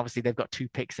receiver, and obviously they've got 2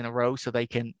 picks in a row, so they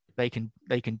can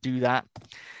do that.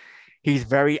 He's a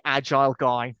very agile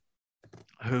guy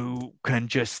who can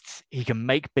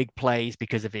make big plays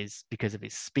because of his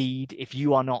speed. If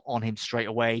you are not on him straight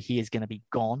away, he is going to be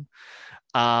gone.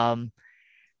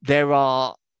 There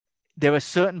are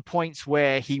certain points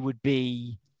where he would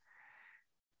be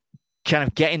kind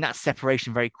of getting that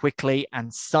separation very quickly,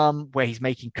 and some where he's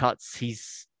making cuts,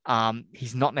 he's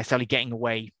not necessarily getting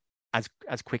away as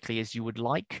quickly as you would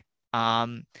like.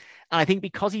 And I think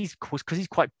because he's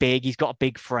quite big, he's got a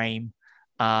big frame.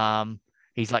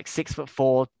 He's like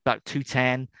 6'4", about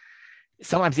 210.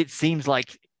 Sometimes it seems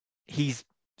like he's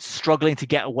struggling to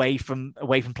get away from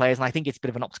players, and I think it's a bit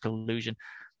of an optical illusion.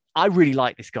 I really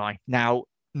like this guy. Now,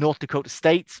 North Dakota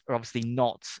State are obviously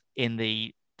not in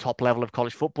the top level of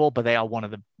college football, but they are one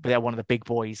of the big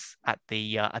boys at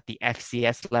the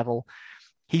FCS level.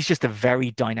 He's just a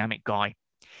very dynamic guy.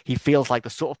 He feels like the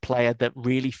sort of player that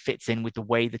really fits in with the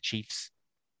way the Chiefs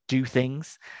do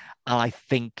things. And I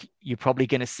think you're probably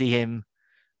going to see him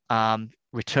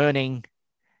returning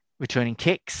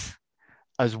kicks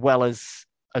as well as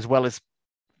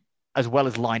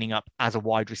lining up as a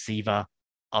wide receiver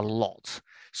a lot.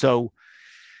 So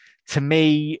to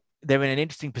me, they're in an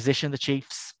interesting position, the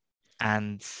Chiefs,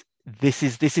 and this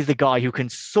is the guy who can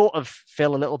sort of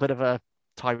fill a little bit of a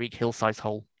Tyreek Hill size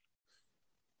hole.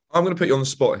 I'm going to put you on the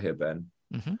spot here, Ben.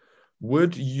 Mm-hmm.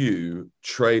 Would you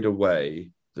trade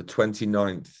away the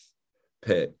 29th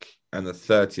pick and the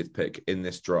 30th pick in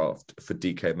this draft for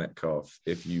DK Metcalf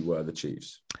if you were the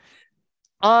Chiefs?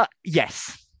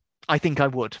 Yes, I think I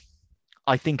would.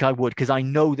 Because I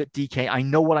know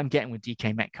what I'm getting with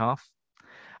DK Metcalf.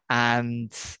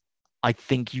 And I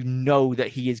think that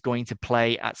he is going to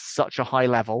play at such a high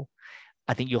level.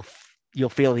 I think you'll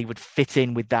feel he would fit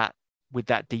in with that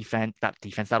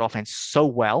that offense so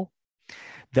well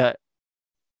that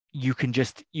you can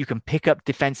pick up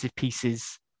defensive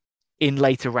pieces in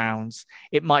later rounds.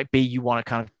 It might be you want to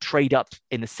kind of trade up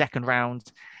in the 2nd round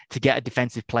to get a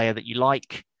defensive player that you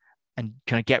like and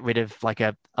kind of get rid of like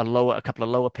a couple of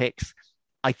lower picks.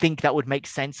 I think that would make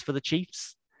sense for the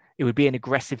Chiefs. It would be an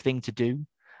aggressive thing to do.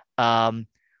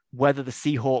 Whether the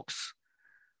Seahawks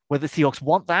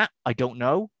want that, I don't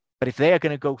know. But if they are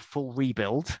going to go full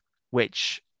rebuild,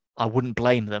 which I wouldn't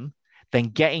blame them, then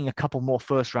getting a couple more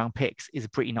 1st-round picks is a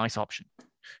pretty nice option.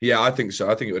 Yeah, I think so.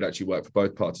 I think it would actually work for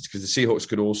both parties because the Seahawks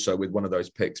could also, with one of those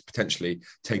picks, potentially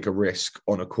take a risk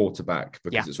on a quarterback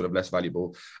because it's sort of less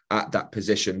valuable at that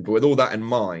position. But with all that in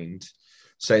mind,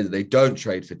 say that they don't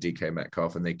trade for DK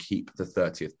Metcalf and they keep the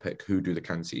 30th pick. Who do the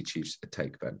Kansas City Chiefs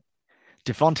take, Ben?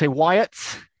 Devontae Wyatt,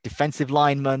 defensive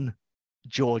lineman,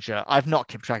 Georgia. I've not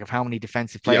kept track of how many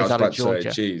defensive players out of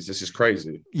Georgia. Geez, this is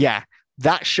crazy. Yeah,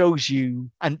 that shows you.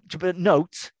 But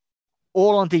note,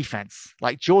 all on defense.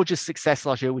 Like Georgia's success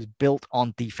last year was built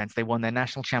on defense. They won their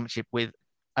national championship with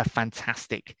a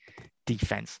fantastic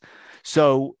defense.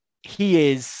 So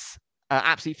he is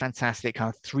absolutely fantastic,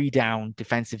 kind of 3-down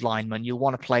defensive lineman. You'll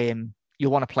want to play him.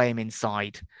 You'll want to play him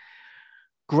inside.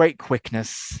 Great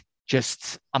quickness.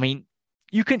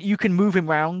 You can move him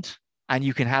around. And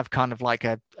you can have kind of like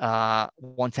a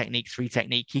 1 technique, 3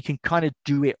 technique. He can kind of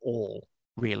do it all,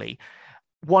 really.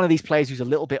 One of these players who's a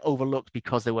little bit overlooked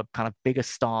because they were kind of bigger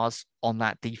stars on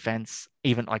that defense,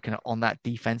 even like on that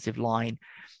defensive line.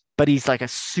 But he's like a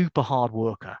super hard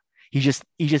worker. He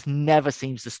just never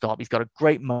seems to stop. He's got a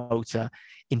great motor,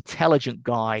 intelligent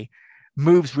guy,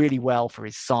 moves really well for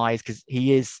his size because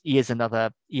he is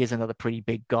another pretty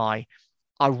big guy.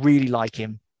 I really like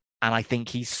him, and I think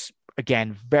he's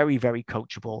again very, very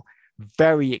coachable,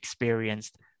 very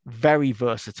experienced, very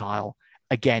versatile.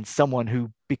 Again, someone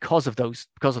who, because of those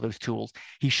tools,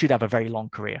 he should have a very long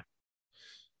career.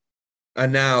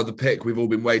 And now the pick we've all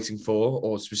been waiting for,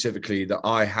 or specifically that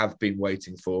I have been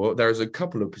waiting for. There's a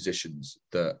couple of positions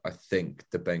that I think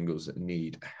the Bengals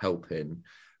need help in.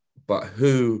 But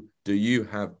who do you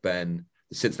have, Ben,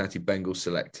 the Cincinnati Bengals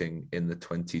selecting in the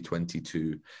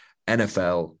 2022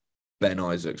 NFL Ben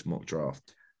Isaacs mock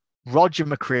draft? Roger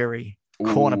McCreary,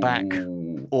 cornerback,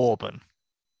 Ooh. Auburn.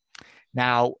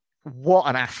 Now, what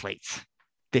an athlete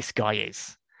this guy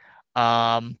is.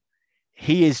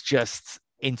 He is just,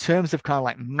 in terms of kind of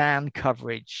like man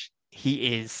coverage,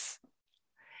 he's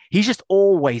just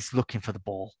always looking for the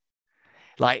ball.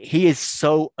 Like, he is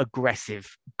so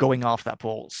aggressive going after that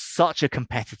ball, such a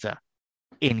competitor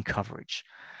in coverage.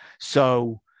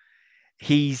 So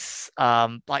he's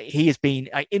he has been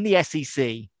in the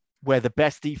SEC, where the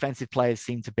best defensive players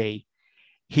seem to be.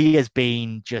 He has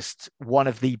been just one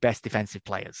of the best defensive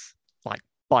players, like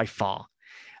by far.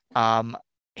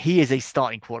 He is a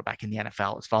starting quarterback in the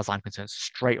NFL, as far as I'm concerned,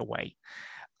 straight away.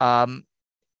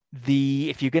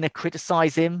 If you're going to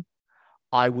criticize him,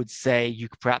 I would say you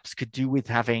perhaps could do with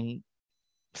having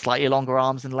slightly longer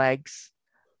arms and legs.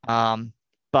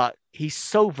 But he's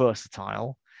so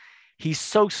versatile. He's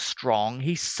so strong.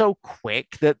 He's so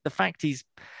quick that the fact he's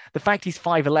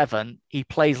 5'11", he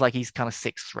plays like he's kind of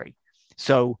 6'3".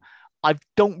 So I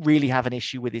don't really have an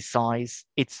issue with his size.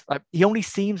 It's he only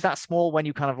seems that small when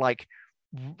you kind of like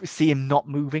see him not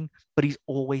moving, but he's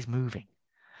always moving.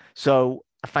 So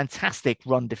a fantastic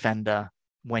run defender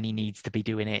when he needs to be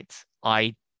doing it.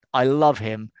 I love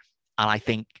him, and I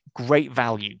think great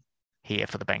value here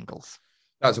for the Bengals.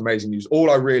 That's amazing news. All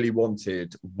I really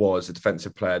wanted was a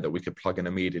defensive player that we could plug in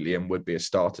immediately and would be a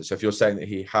starter. So if you're saying that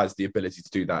he has the ability to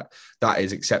do that, that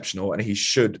is exceptional. And he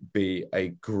should be a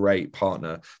great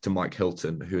partner to Mike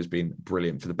Hilton, who has been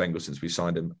brilliant for the Bengals since we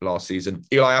signed him last season.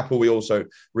 Eli Apple, we also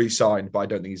re-signed, but I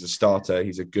don't think he's a starter.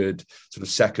 He's a good sort of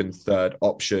second, third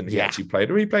option. He actually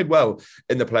played well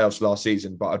in the playoffs last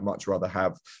season, but I'd much rather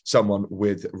have someone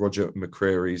with Roger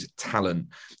McCreary's talent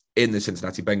in the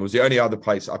Cincinnati Bengals. The only other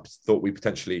place I thought we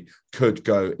potentially could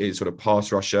go is sort of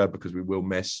pass rusher, because we will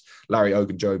miss Larry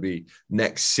Ogunjobi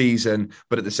next season.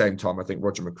 But at the same time, I think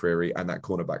Roger McCreary and that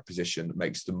cornerback position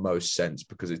makes the most sense,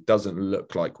 because it doesn't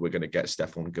look like we're going to get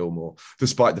Stephon Gilmore,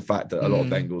 despite the fact that a lot of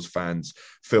Bengals fans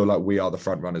feel like we are the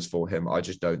front runners for him. I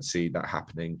just don't see that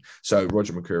happening. So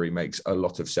Roger McCreary makes a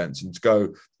lot of sense. And to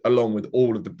go along with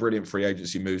all of the brilliant free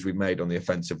agency moves we made on the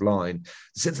offensive line,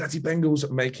 the Cincinnati Bengals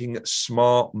making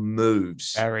smart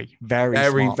moves.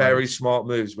 Very smart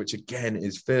moves, which again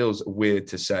feels weird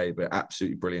to say, but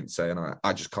absolutely brilliant to say. And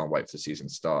I just can't wait for the season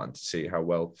to start and to see how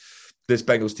well this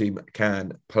Bengals team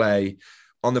can play.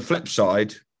 On the flip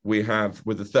side, we have,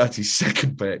 with the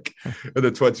 32nd pick in the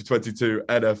 2022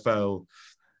 NFL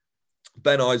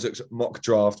Ben Isaacs mock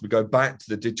draft, we go back to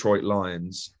the Detroit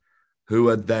Lions. Who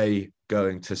are they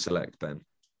going to select, Ben?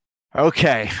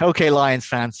 Okay, Lions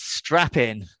fans, strap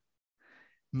in.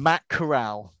 Matt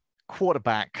Corral,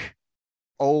 quarterback,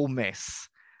 Ole Miss.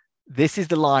 This is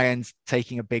the Lions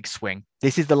taking a big swing.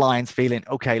 This is the Lions feeling,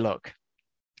 okay, look,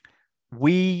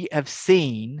 we have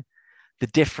seen the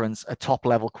difference a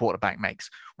top-level quarterback makes.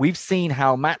 We've seen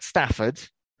how Matt Stafford,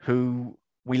 who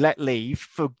we let leave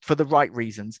for the right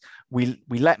reasons, we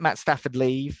let Matt Stafford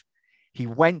leave. He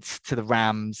went to the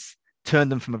Rams,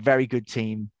 turned them from a very good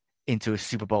team into a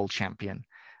Super Bowl champion.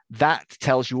 That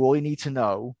tells you all you need to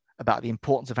know about the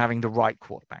importance of having the right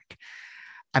quarterback.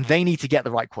 And they need to get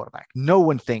the right quarterback. No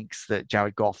one thinks that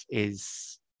Jared Goff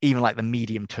is even like the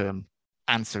medium-term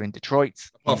answer in Detroit.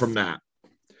 Apart from that.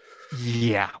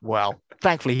 Yeah, well,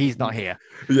 thankfully he's not here.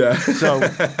 Yeah. So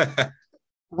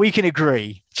we can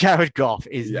agree Jared Goff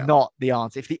is not the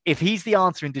answer. If he's the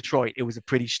answer in Detroit, it was a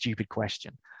pretty stupid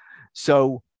question.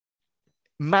 So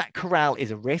Matt Corral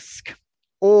is a risk.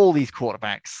 All these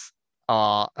quarterbacks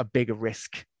are a bigger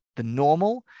risk than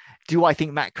normal. Do I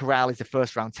think Matt Corral is a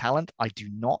first-round talent? I do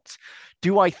not.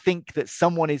 Do I think that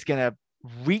someone is going to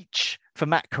reach for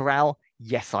Matt Corral?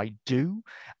 Yes, I do.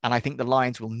 And I think the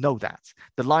Lions will know that.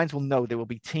 The Lions will know there will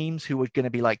be teams who are going to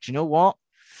be like, do you know what?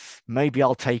 Maybe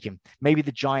I'll take him. Maybe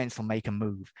the Giants will make a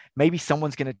move. Maybe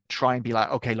someone's going to try and be like,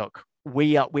 okay, look,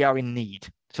 we are in need,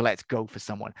 so let's go for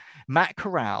someone. Matt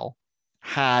Corral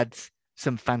had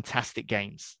some fantastic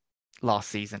games last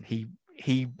season. He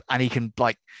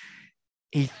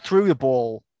threw the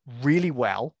ball really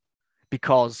well,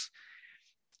 because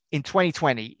in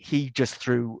 2020, he just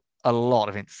threw a lot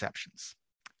of interceptions.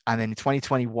 And then in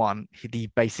 2021,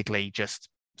 he basically just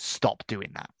stopped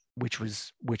doing that, which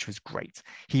was great.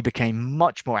 He became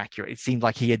much more accurate. It seemed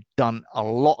like he had done a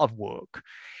lot of work.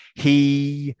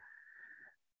 He's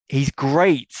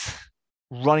great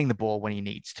running the ball when he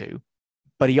needs to,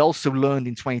 but he also learned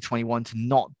in 2021 to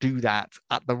not do that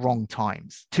at the wrong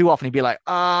times. Too often he'd be like,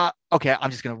 okay,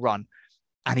 I'm just going to run.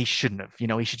 And he shouldn't have.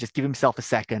 He should just give himself a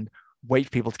second, wait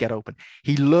for people to get open.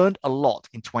 He learned a lot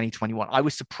in 2021. I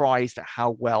was surprised at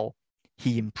how well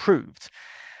he improved,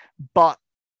 but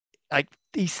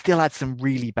he still had some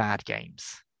really bad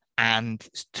games. And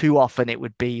too often it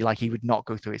would be like he would not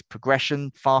go through his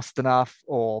progression fast enough,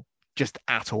 or just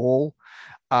at all.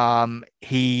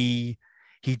 He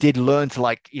did learn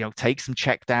to take some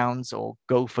check downs, or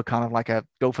go for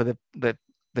the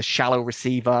shallow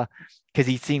receiver, because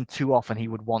he seemed too often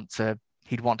he'd want to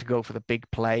go for the big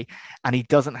play, and he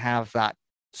doesn't have that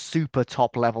super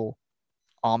top level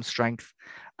arm strength,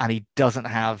 and he doesn't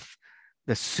have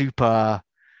the super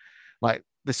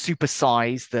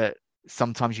size that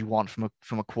sometimes you want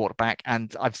from a quarterback.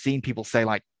 And I've seen people say,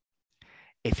 like,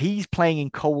 if he's playing in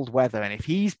cold weather and if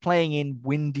he's playing in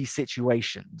windy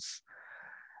situations,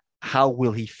 how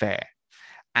will he fare?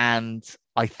 And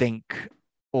I think,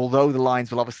 although the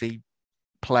Lions will obviously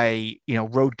play,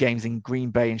 road games in Green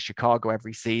Bay and Chicago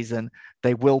every season,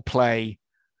 they will play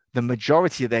the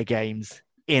majority of their games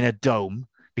in a dome,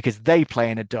 because they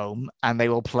play in a dome, and they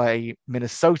will play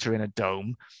Minnesota in a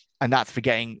dome. And that's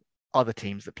forgetting other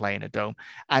teams that play in a dome.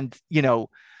 And,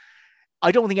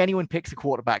 I don't think anyone picks a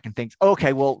quarterback and thinks,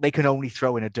 okay, well, they can only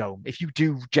throw in a dome. If you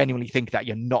do genuinely think that,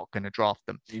 you're not going to draft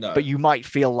them. No. But you might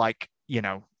feel like,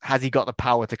 has he got the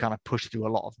power to kind of push through a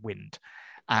lot of wind?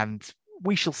 And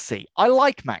we shall see. I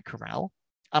like Matt Corral,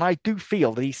 and I do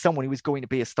feel that he's someone who is going to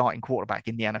be a starting quarterback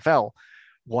in the NFL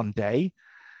one day.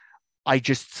 I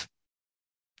just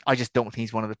don't think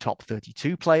he's one of the top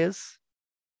 32 players.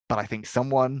 But I think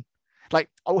someone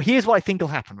here's what I think will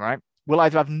happen, right? We'll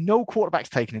either have no quarterbacks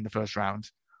taken in the first round,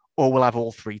 or we'll have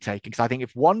all three taken. Because I think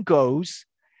if one goes,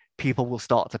 people will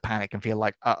start to panic and feel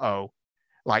like, uh-oh.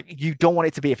 Like, you don't want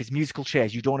it to be, if it's musical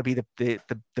chairs, you don't want to be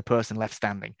the person left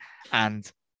standing.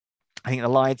 And I think the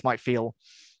Lions might feel,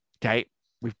 okay,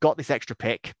 we've got this extra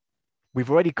pick.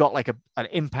 We've already got an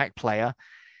impact player.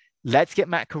 Let's get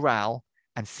Matt Corral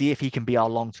and see if he can be our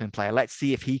long-term player. Let's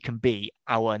see if he can be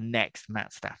our next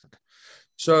Matt Stafford.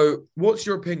 So what's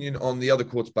your opinion on the other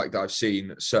quarterback that I've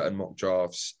seen certain mock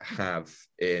drafts have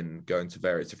in going to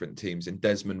various different teams, in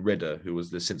Desmond Ridder, who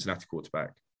was the Cincinnati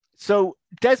quarterback? So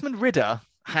Desmond Ridder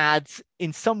had,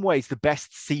 in some ways, the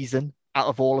best season out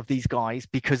of all of these guys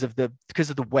because of the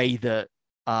way that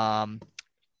the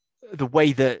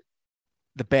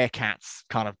Bearcats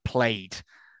kind of played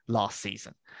last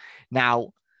season.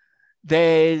 Now,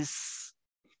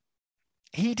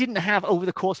 he didn't have, over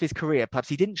the course of his career, perhaps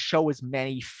he didn't show as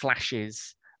many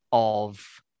flashes of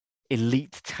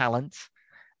elite talent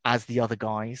as the other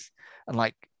guys.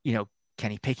 And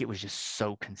Kenny Pickett was just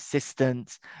so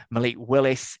consistent. Malik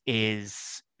Willis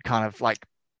is kind of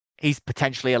he's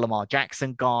potentially a Lamar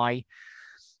Jackson guy.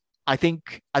 I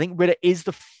think Ridder is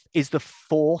the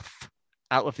fourth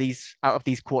out of these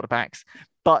quarterbacks.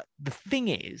 But the thing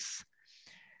is,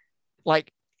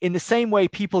 in the same way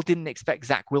people didn't expect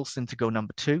Zach Wilson to go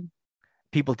number 2,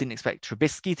 people didn't expect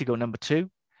Trubisky to go number 2.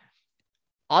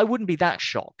 I wouldn't be that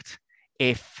shocked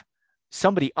if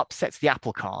somebody upsets the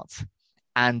apple cart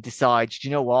and decides, do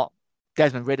you know what?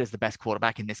 Desmond Ridder is the best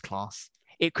quarterback in this class.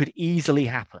 It could easily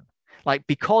happen.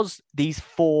 Because these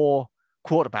 4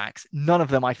 quarterbacks, none of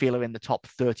them I feel are in the top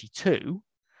 32.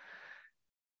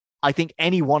 I think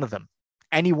any one of them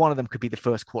could be the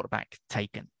first quarterback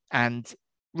taken. And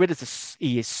Ridder's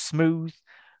he is smooth.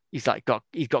 He's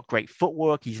got great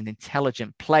footwork. He's an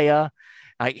intelligent player.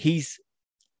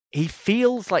 He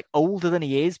feels older than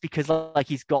he is, because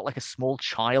he's got a small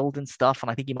child and stuff. And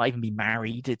I think he might even be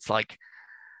married. It's what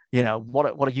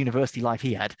a university life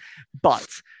he had. But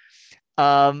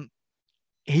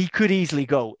he could easily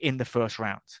go in the first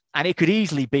round. And it could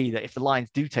easily be that if the Lions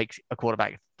do take a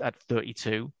quarterback at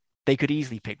 32, they could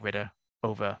easily pick Ridder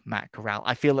over Matt Corral.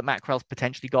 I feel that Matt Corral's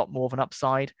potentially got more of an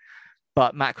upside,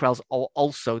 but Matt Corral's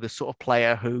also the sort of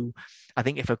player who, I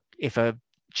think if a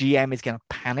GM is going to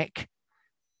panic,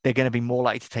 they're going to be more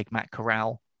likely to take Matt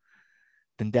Corral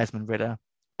than Desmond Ridder.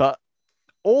 But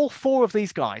all 4 of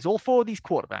these guys, all 4 of these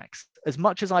quarterbacks, as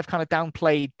much as I've kind of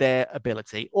downplayed their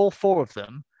ability, all 4 of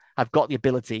them have got the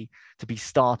ability to be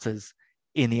starters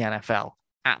in the NFL.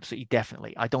 Absolutely,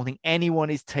 definitely. I don't think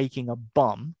anyone is taking a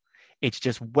bum It's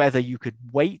just whether you could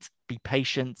wait, be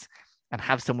patient, and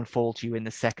have someone fall to you in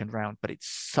the second round. But it's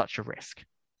such a risk.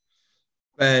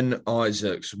 Ben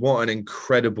Isaacs, what an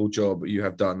incredible job you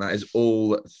have done. That is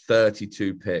all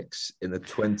 32 picks in the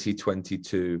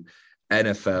 2022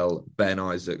 NFL Ben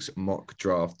Isaacs mock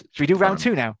draft. Should we do round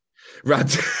 2 now? Round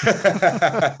two.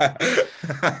 Yeah,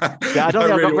 I don't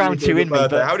think I've got round 2 in me.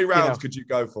 But, how many rounds could you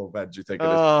go for, Ben? Do you think?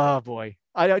 Oh boy,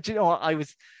 do you know what I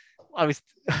was?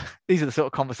 These are the sort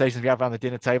of conversations we have around the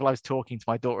dinner table. I was talking to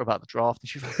my daughter about the draft, and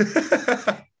she was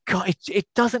like, God, it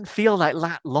doesn't feel like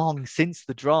that long since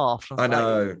the draft. I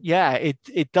know. Like, yeah,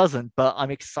 it doesn't. But I'm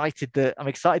excited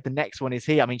the next one is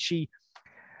here. I mean,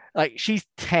 she's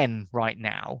 10 right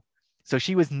now, so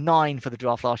she was 9 for the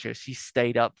draft last year. She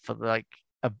stayed up for like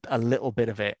a little bit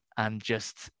of it and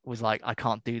just was like, I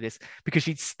can't do this, because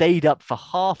she'd stayed up for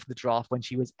half the draft when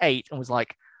she was 8 and was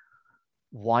like,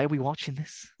 why are we watching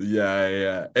this?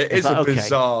 Yeah. It is a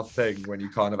bizarre thing when you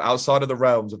kind of outside of the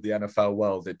realms of the NFL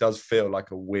world. It does feel like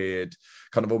a weird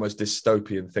kind of almost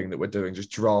dystopian thing that we're doing,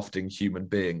 just drafting human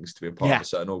beings to be a part of a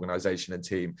certain organization and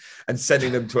team and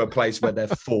sending them to a place where they're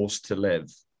forced to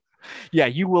live. Yeah,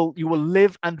 you will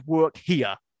live and work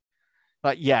here.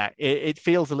 But yeah, it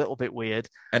feels a little bit weird.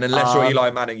 And unless you're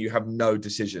Eli Manning, you have no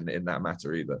decision in that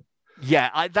matter either. Yeah,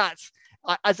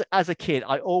 as a kid,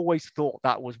 I always thought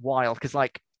that was wild, because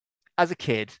like as a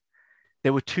kid,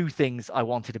 there were 2 things I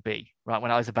wanted to be, right? When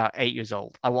I was about 8 years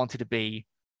old, I wanted to be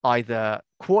either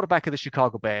quarterback of the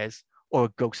Chicago Bears or a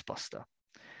Ghostbuster.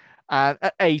 And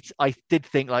at 8, I did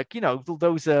think like,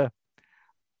 those are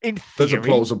in theory, those are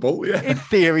plausible. Yeah. In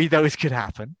theory, those could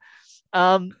happen.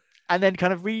 And then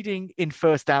kind of reading in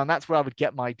First Down, that's where I would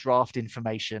get my draft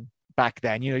information back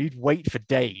then. You'd wait for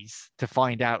days to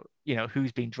find out,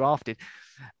 who's been drafted.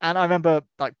 And I remember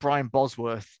like Brian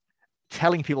Bosworth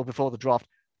telling people before the draft,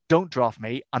 don't draft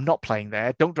me, I'm not playing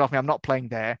there. Don't draft me, I'm not playing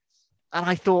there. And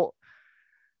I thought,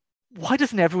 why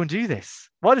doesn't everyone do this?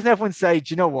 Why doesn't everyone say,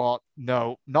 do you know what?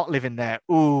 No, not living there.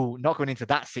 Ooh, not going into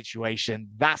that situation.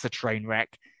 That's a train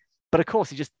wreck. But of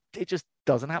course, it just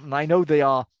doesn't happen. I know they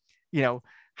are,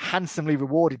 handsomely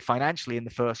rewarded financially in the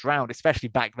first round, especially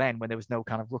back then when there was no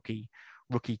kind of rookie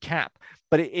cap.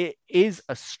 But it is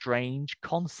a strange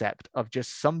concept of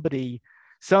just somebody,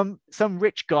 some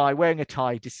rich guy wearing a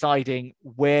tie deciding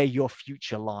where your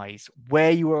future lies,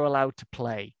 where you are allowed to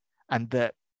play, and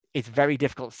that it's very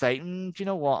difficult to say, do you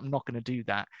know what? I'm not going to do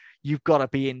that. You've got to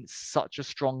be in such a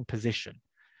strong position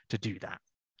to do that.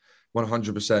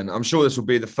 100%. I'm sure this will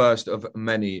be the first of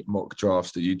many mock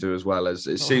drafts that you do, as well, as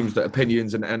it seems that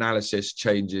opinions and analysis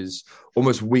changes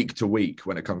almost week to week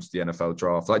when it comes to the NFL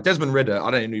draft. Like Desmond Ridder,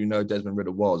 I didn't even know Desmond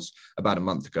Ridder was about a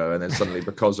month ago. And then suddenly,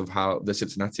 because of how the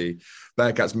Cincinnati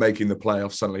Bearcats making the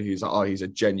playoffs, suddenly he's a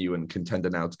genuine contender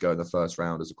now to go in the first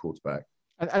round as a quarterback.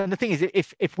 And the thing is,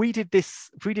 if we did this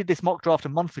mock draft a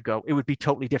month ago, it would be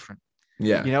totally different.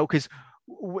 Yeah. Because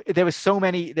there were so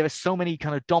many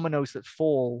kind of dominoes that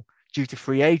fall due to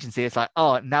free agency. It's like,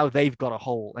 oh, now they've got a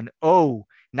hole, and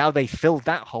now they filled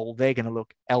that hole, they're going to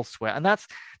look elsewhere. And that's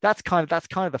kind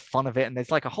of the fun of it. And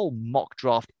there's like a whole mock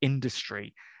draft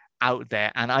industry out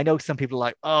there. And I know some people are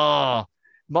like, oh,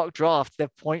 mock drafts,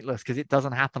 they're pointless because it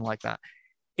doesn't happen like that.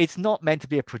 It's not meant to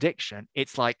be a prediction.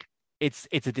 It's like it's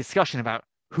a discussion about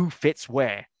who fits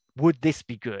where. Would this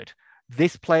be good?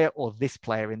 This player or this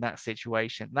player in that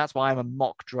situation? And that's why I'm a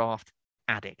mock draft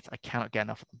addict. I cannot get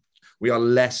enough of them. We are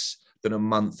less than a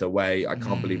month away. I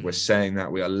can't believe we're saying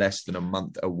that. We are less than a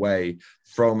month away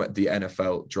from the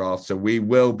NFL draft. So we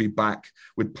will be back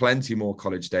with plenty more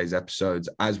College Daze episodes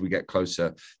as we get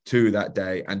closer to that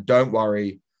day. And don't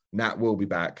worry, Nat will be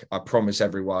back. I promise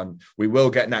everyone. We will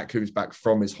get Nat Coombs back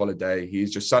from his holiday.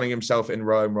 He's just sunning himself in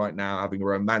Rome right now, having a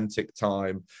romantic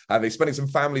time, spending some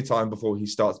family time before he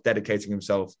starts dedicating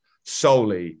himself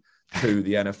solely to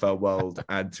the NFL world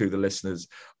and to the listeners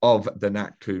of the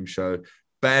Nat Coombs Show.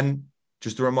 Ben,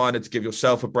 just a reminder to give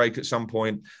yourself a break at some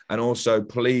point. And also,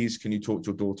 please, can you talk to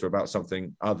your daughter about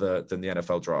something other than the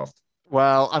NFL draft?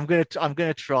 Well, I'm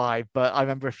gonna try, but I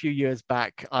remember a few years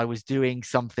back I was doing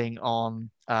something on.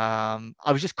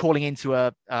 I was just calling into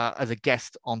as a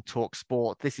guest on Talk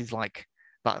Sport. This is like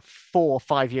about 4 or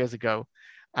 5 years ago,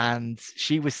 and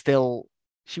she was still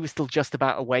just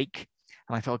about awake.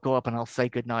 And I thought, I'll go up and I'll say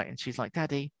goodnight. And she's like,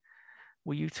 Daddy,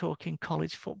 were you talking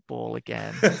college football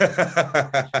again? And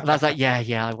I was like,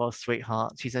 yeah, I was,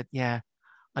 sweetheart. She said, yeah,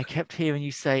 I kept hearing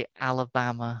you say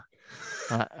Alabama.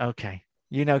 Okay.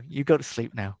 You go to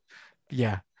sleep now.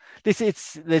 Yeah.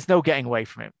 There's no getting away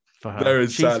from it for her. There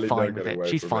is She's sadly fine no with getting it.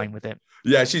 away She's from fine it. with it.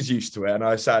 Yeah, she's used to it. And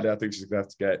I think she's going to have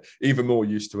to get even more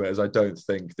used to it, as I don't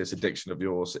think this addiction of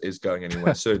yours is going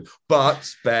anywhere soon. But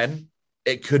Ben,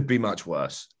 it could be much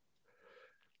worse.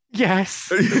 Yes,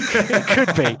 it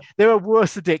could be. There are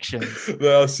worse addictions.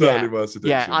 There are certainly worse addictions.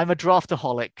 Yeah, I'm a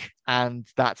draftaholic, and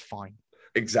that's fine.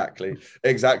 Exactly.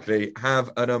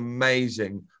 Have an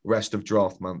amazing rest of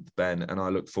draft month, Ben, and I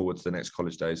look forward to the next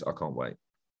college days. I can't wait.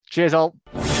 Cheers, all.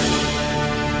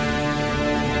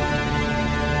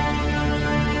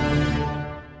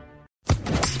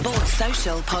 Sports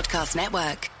Social Podcast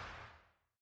Network.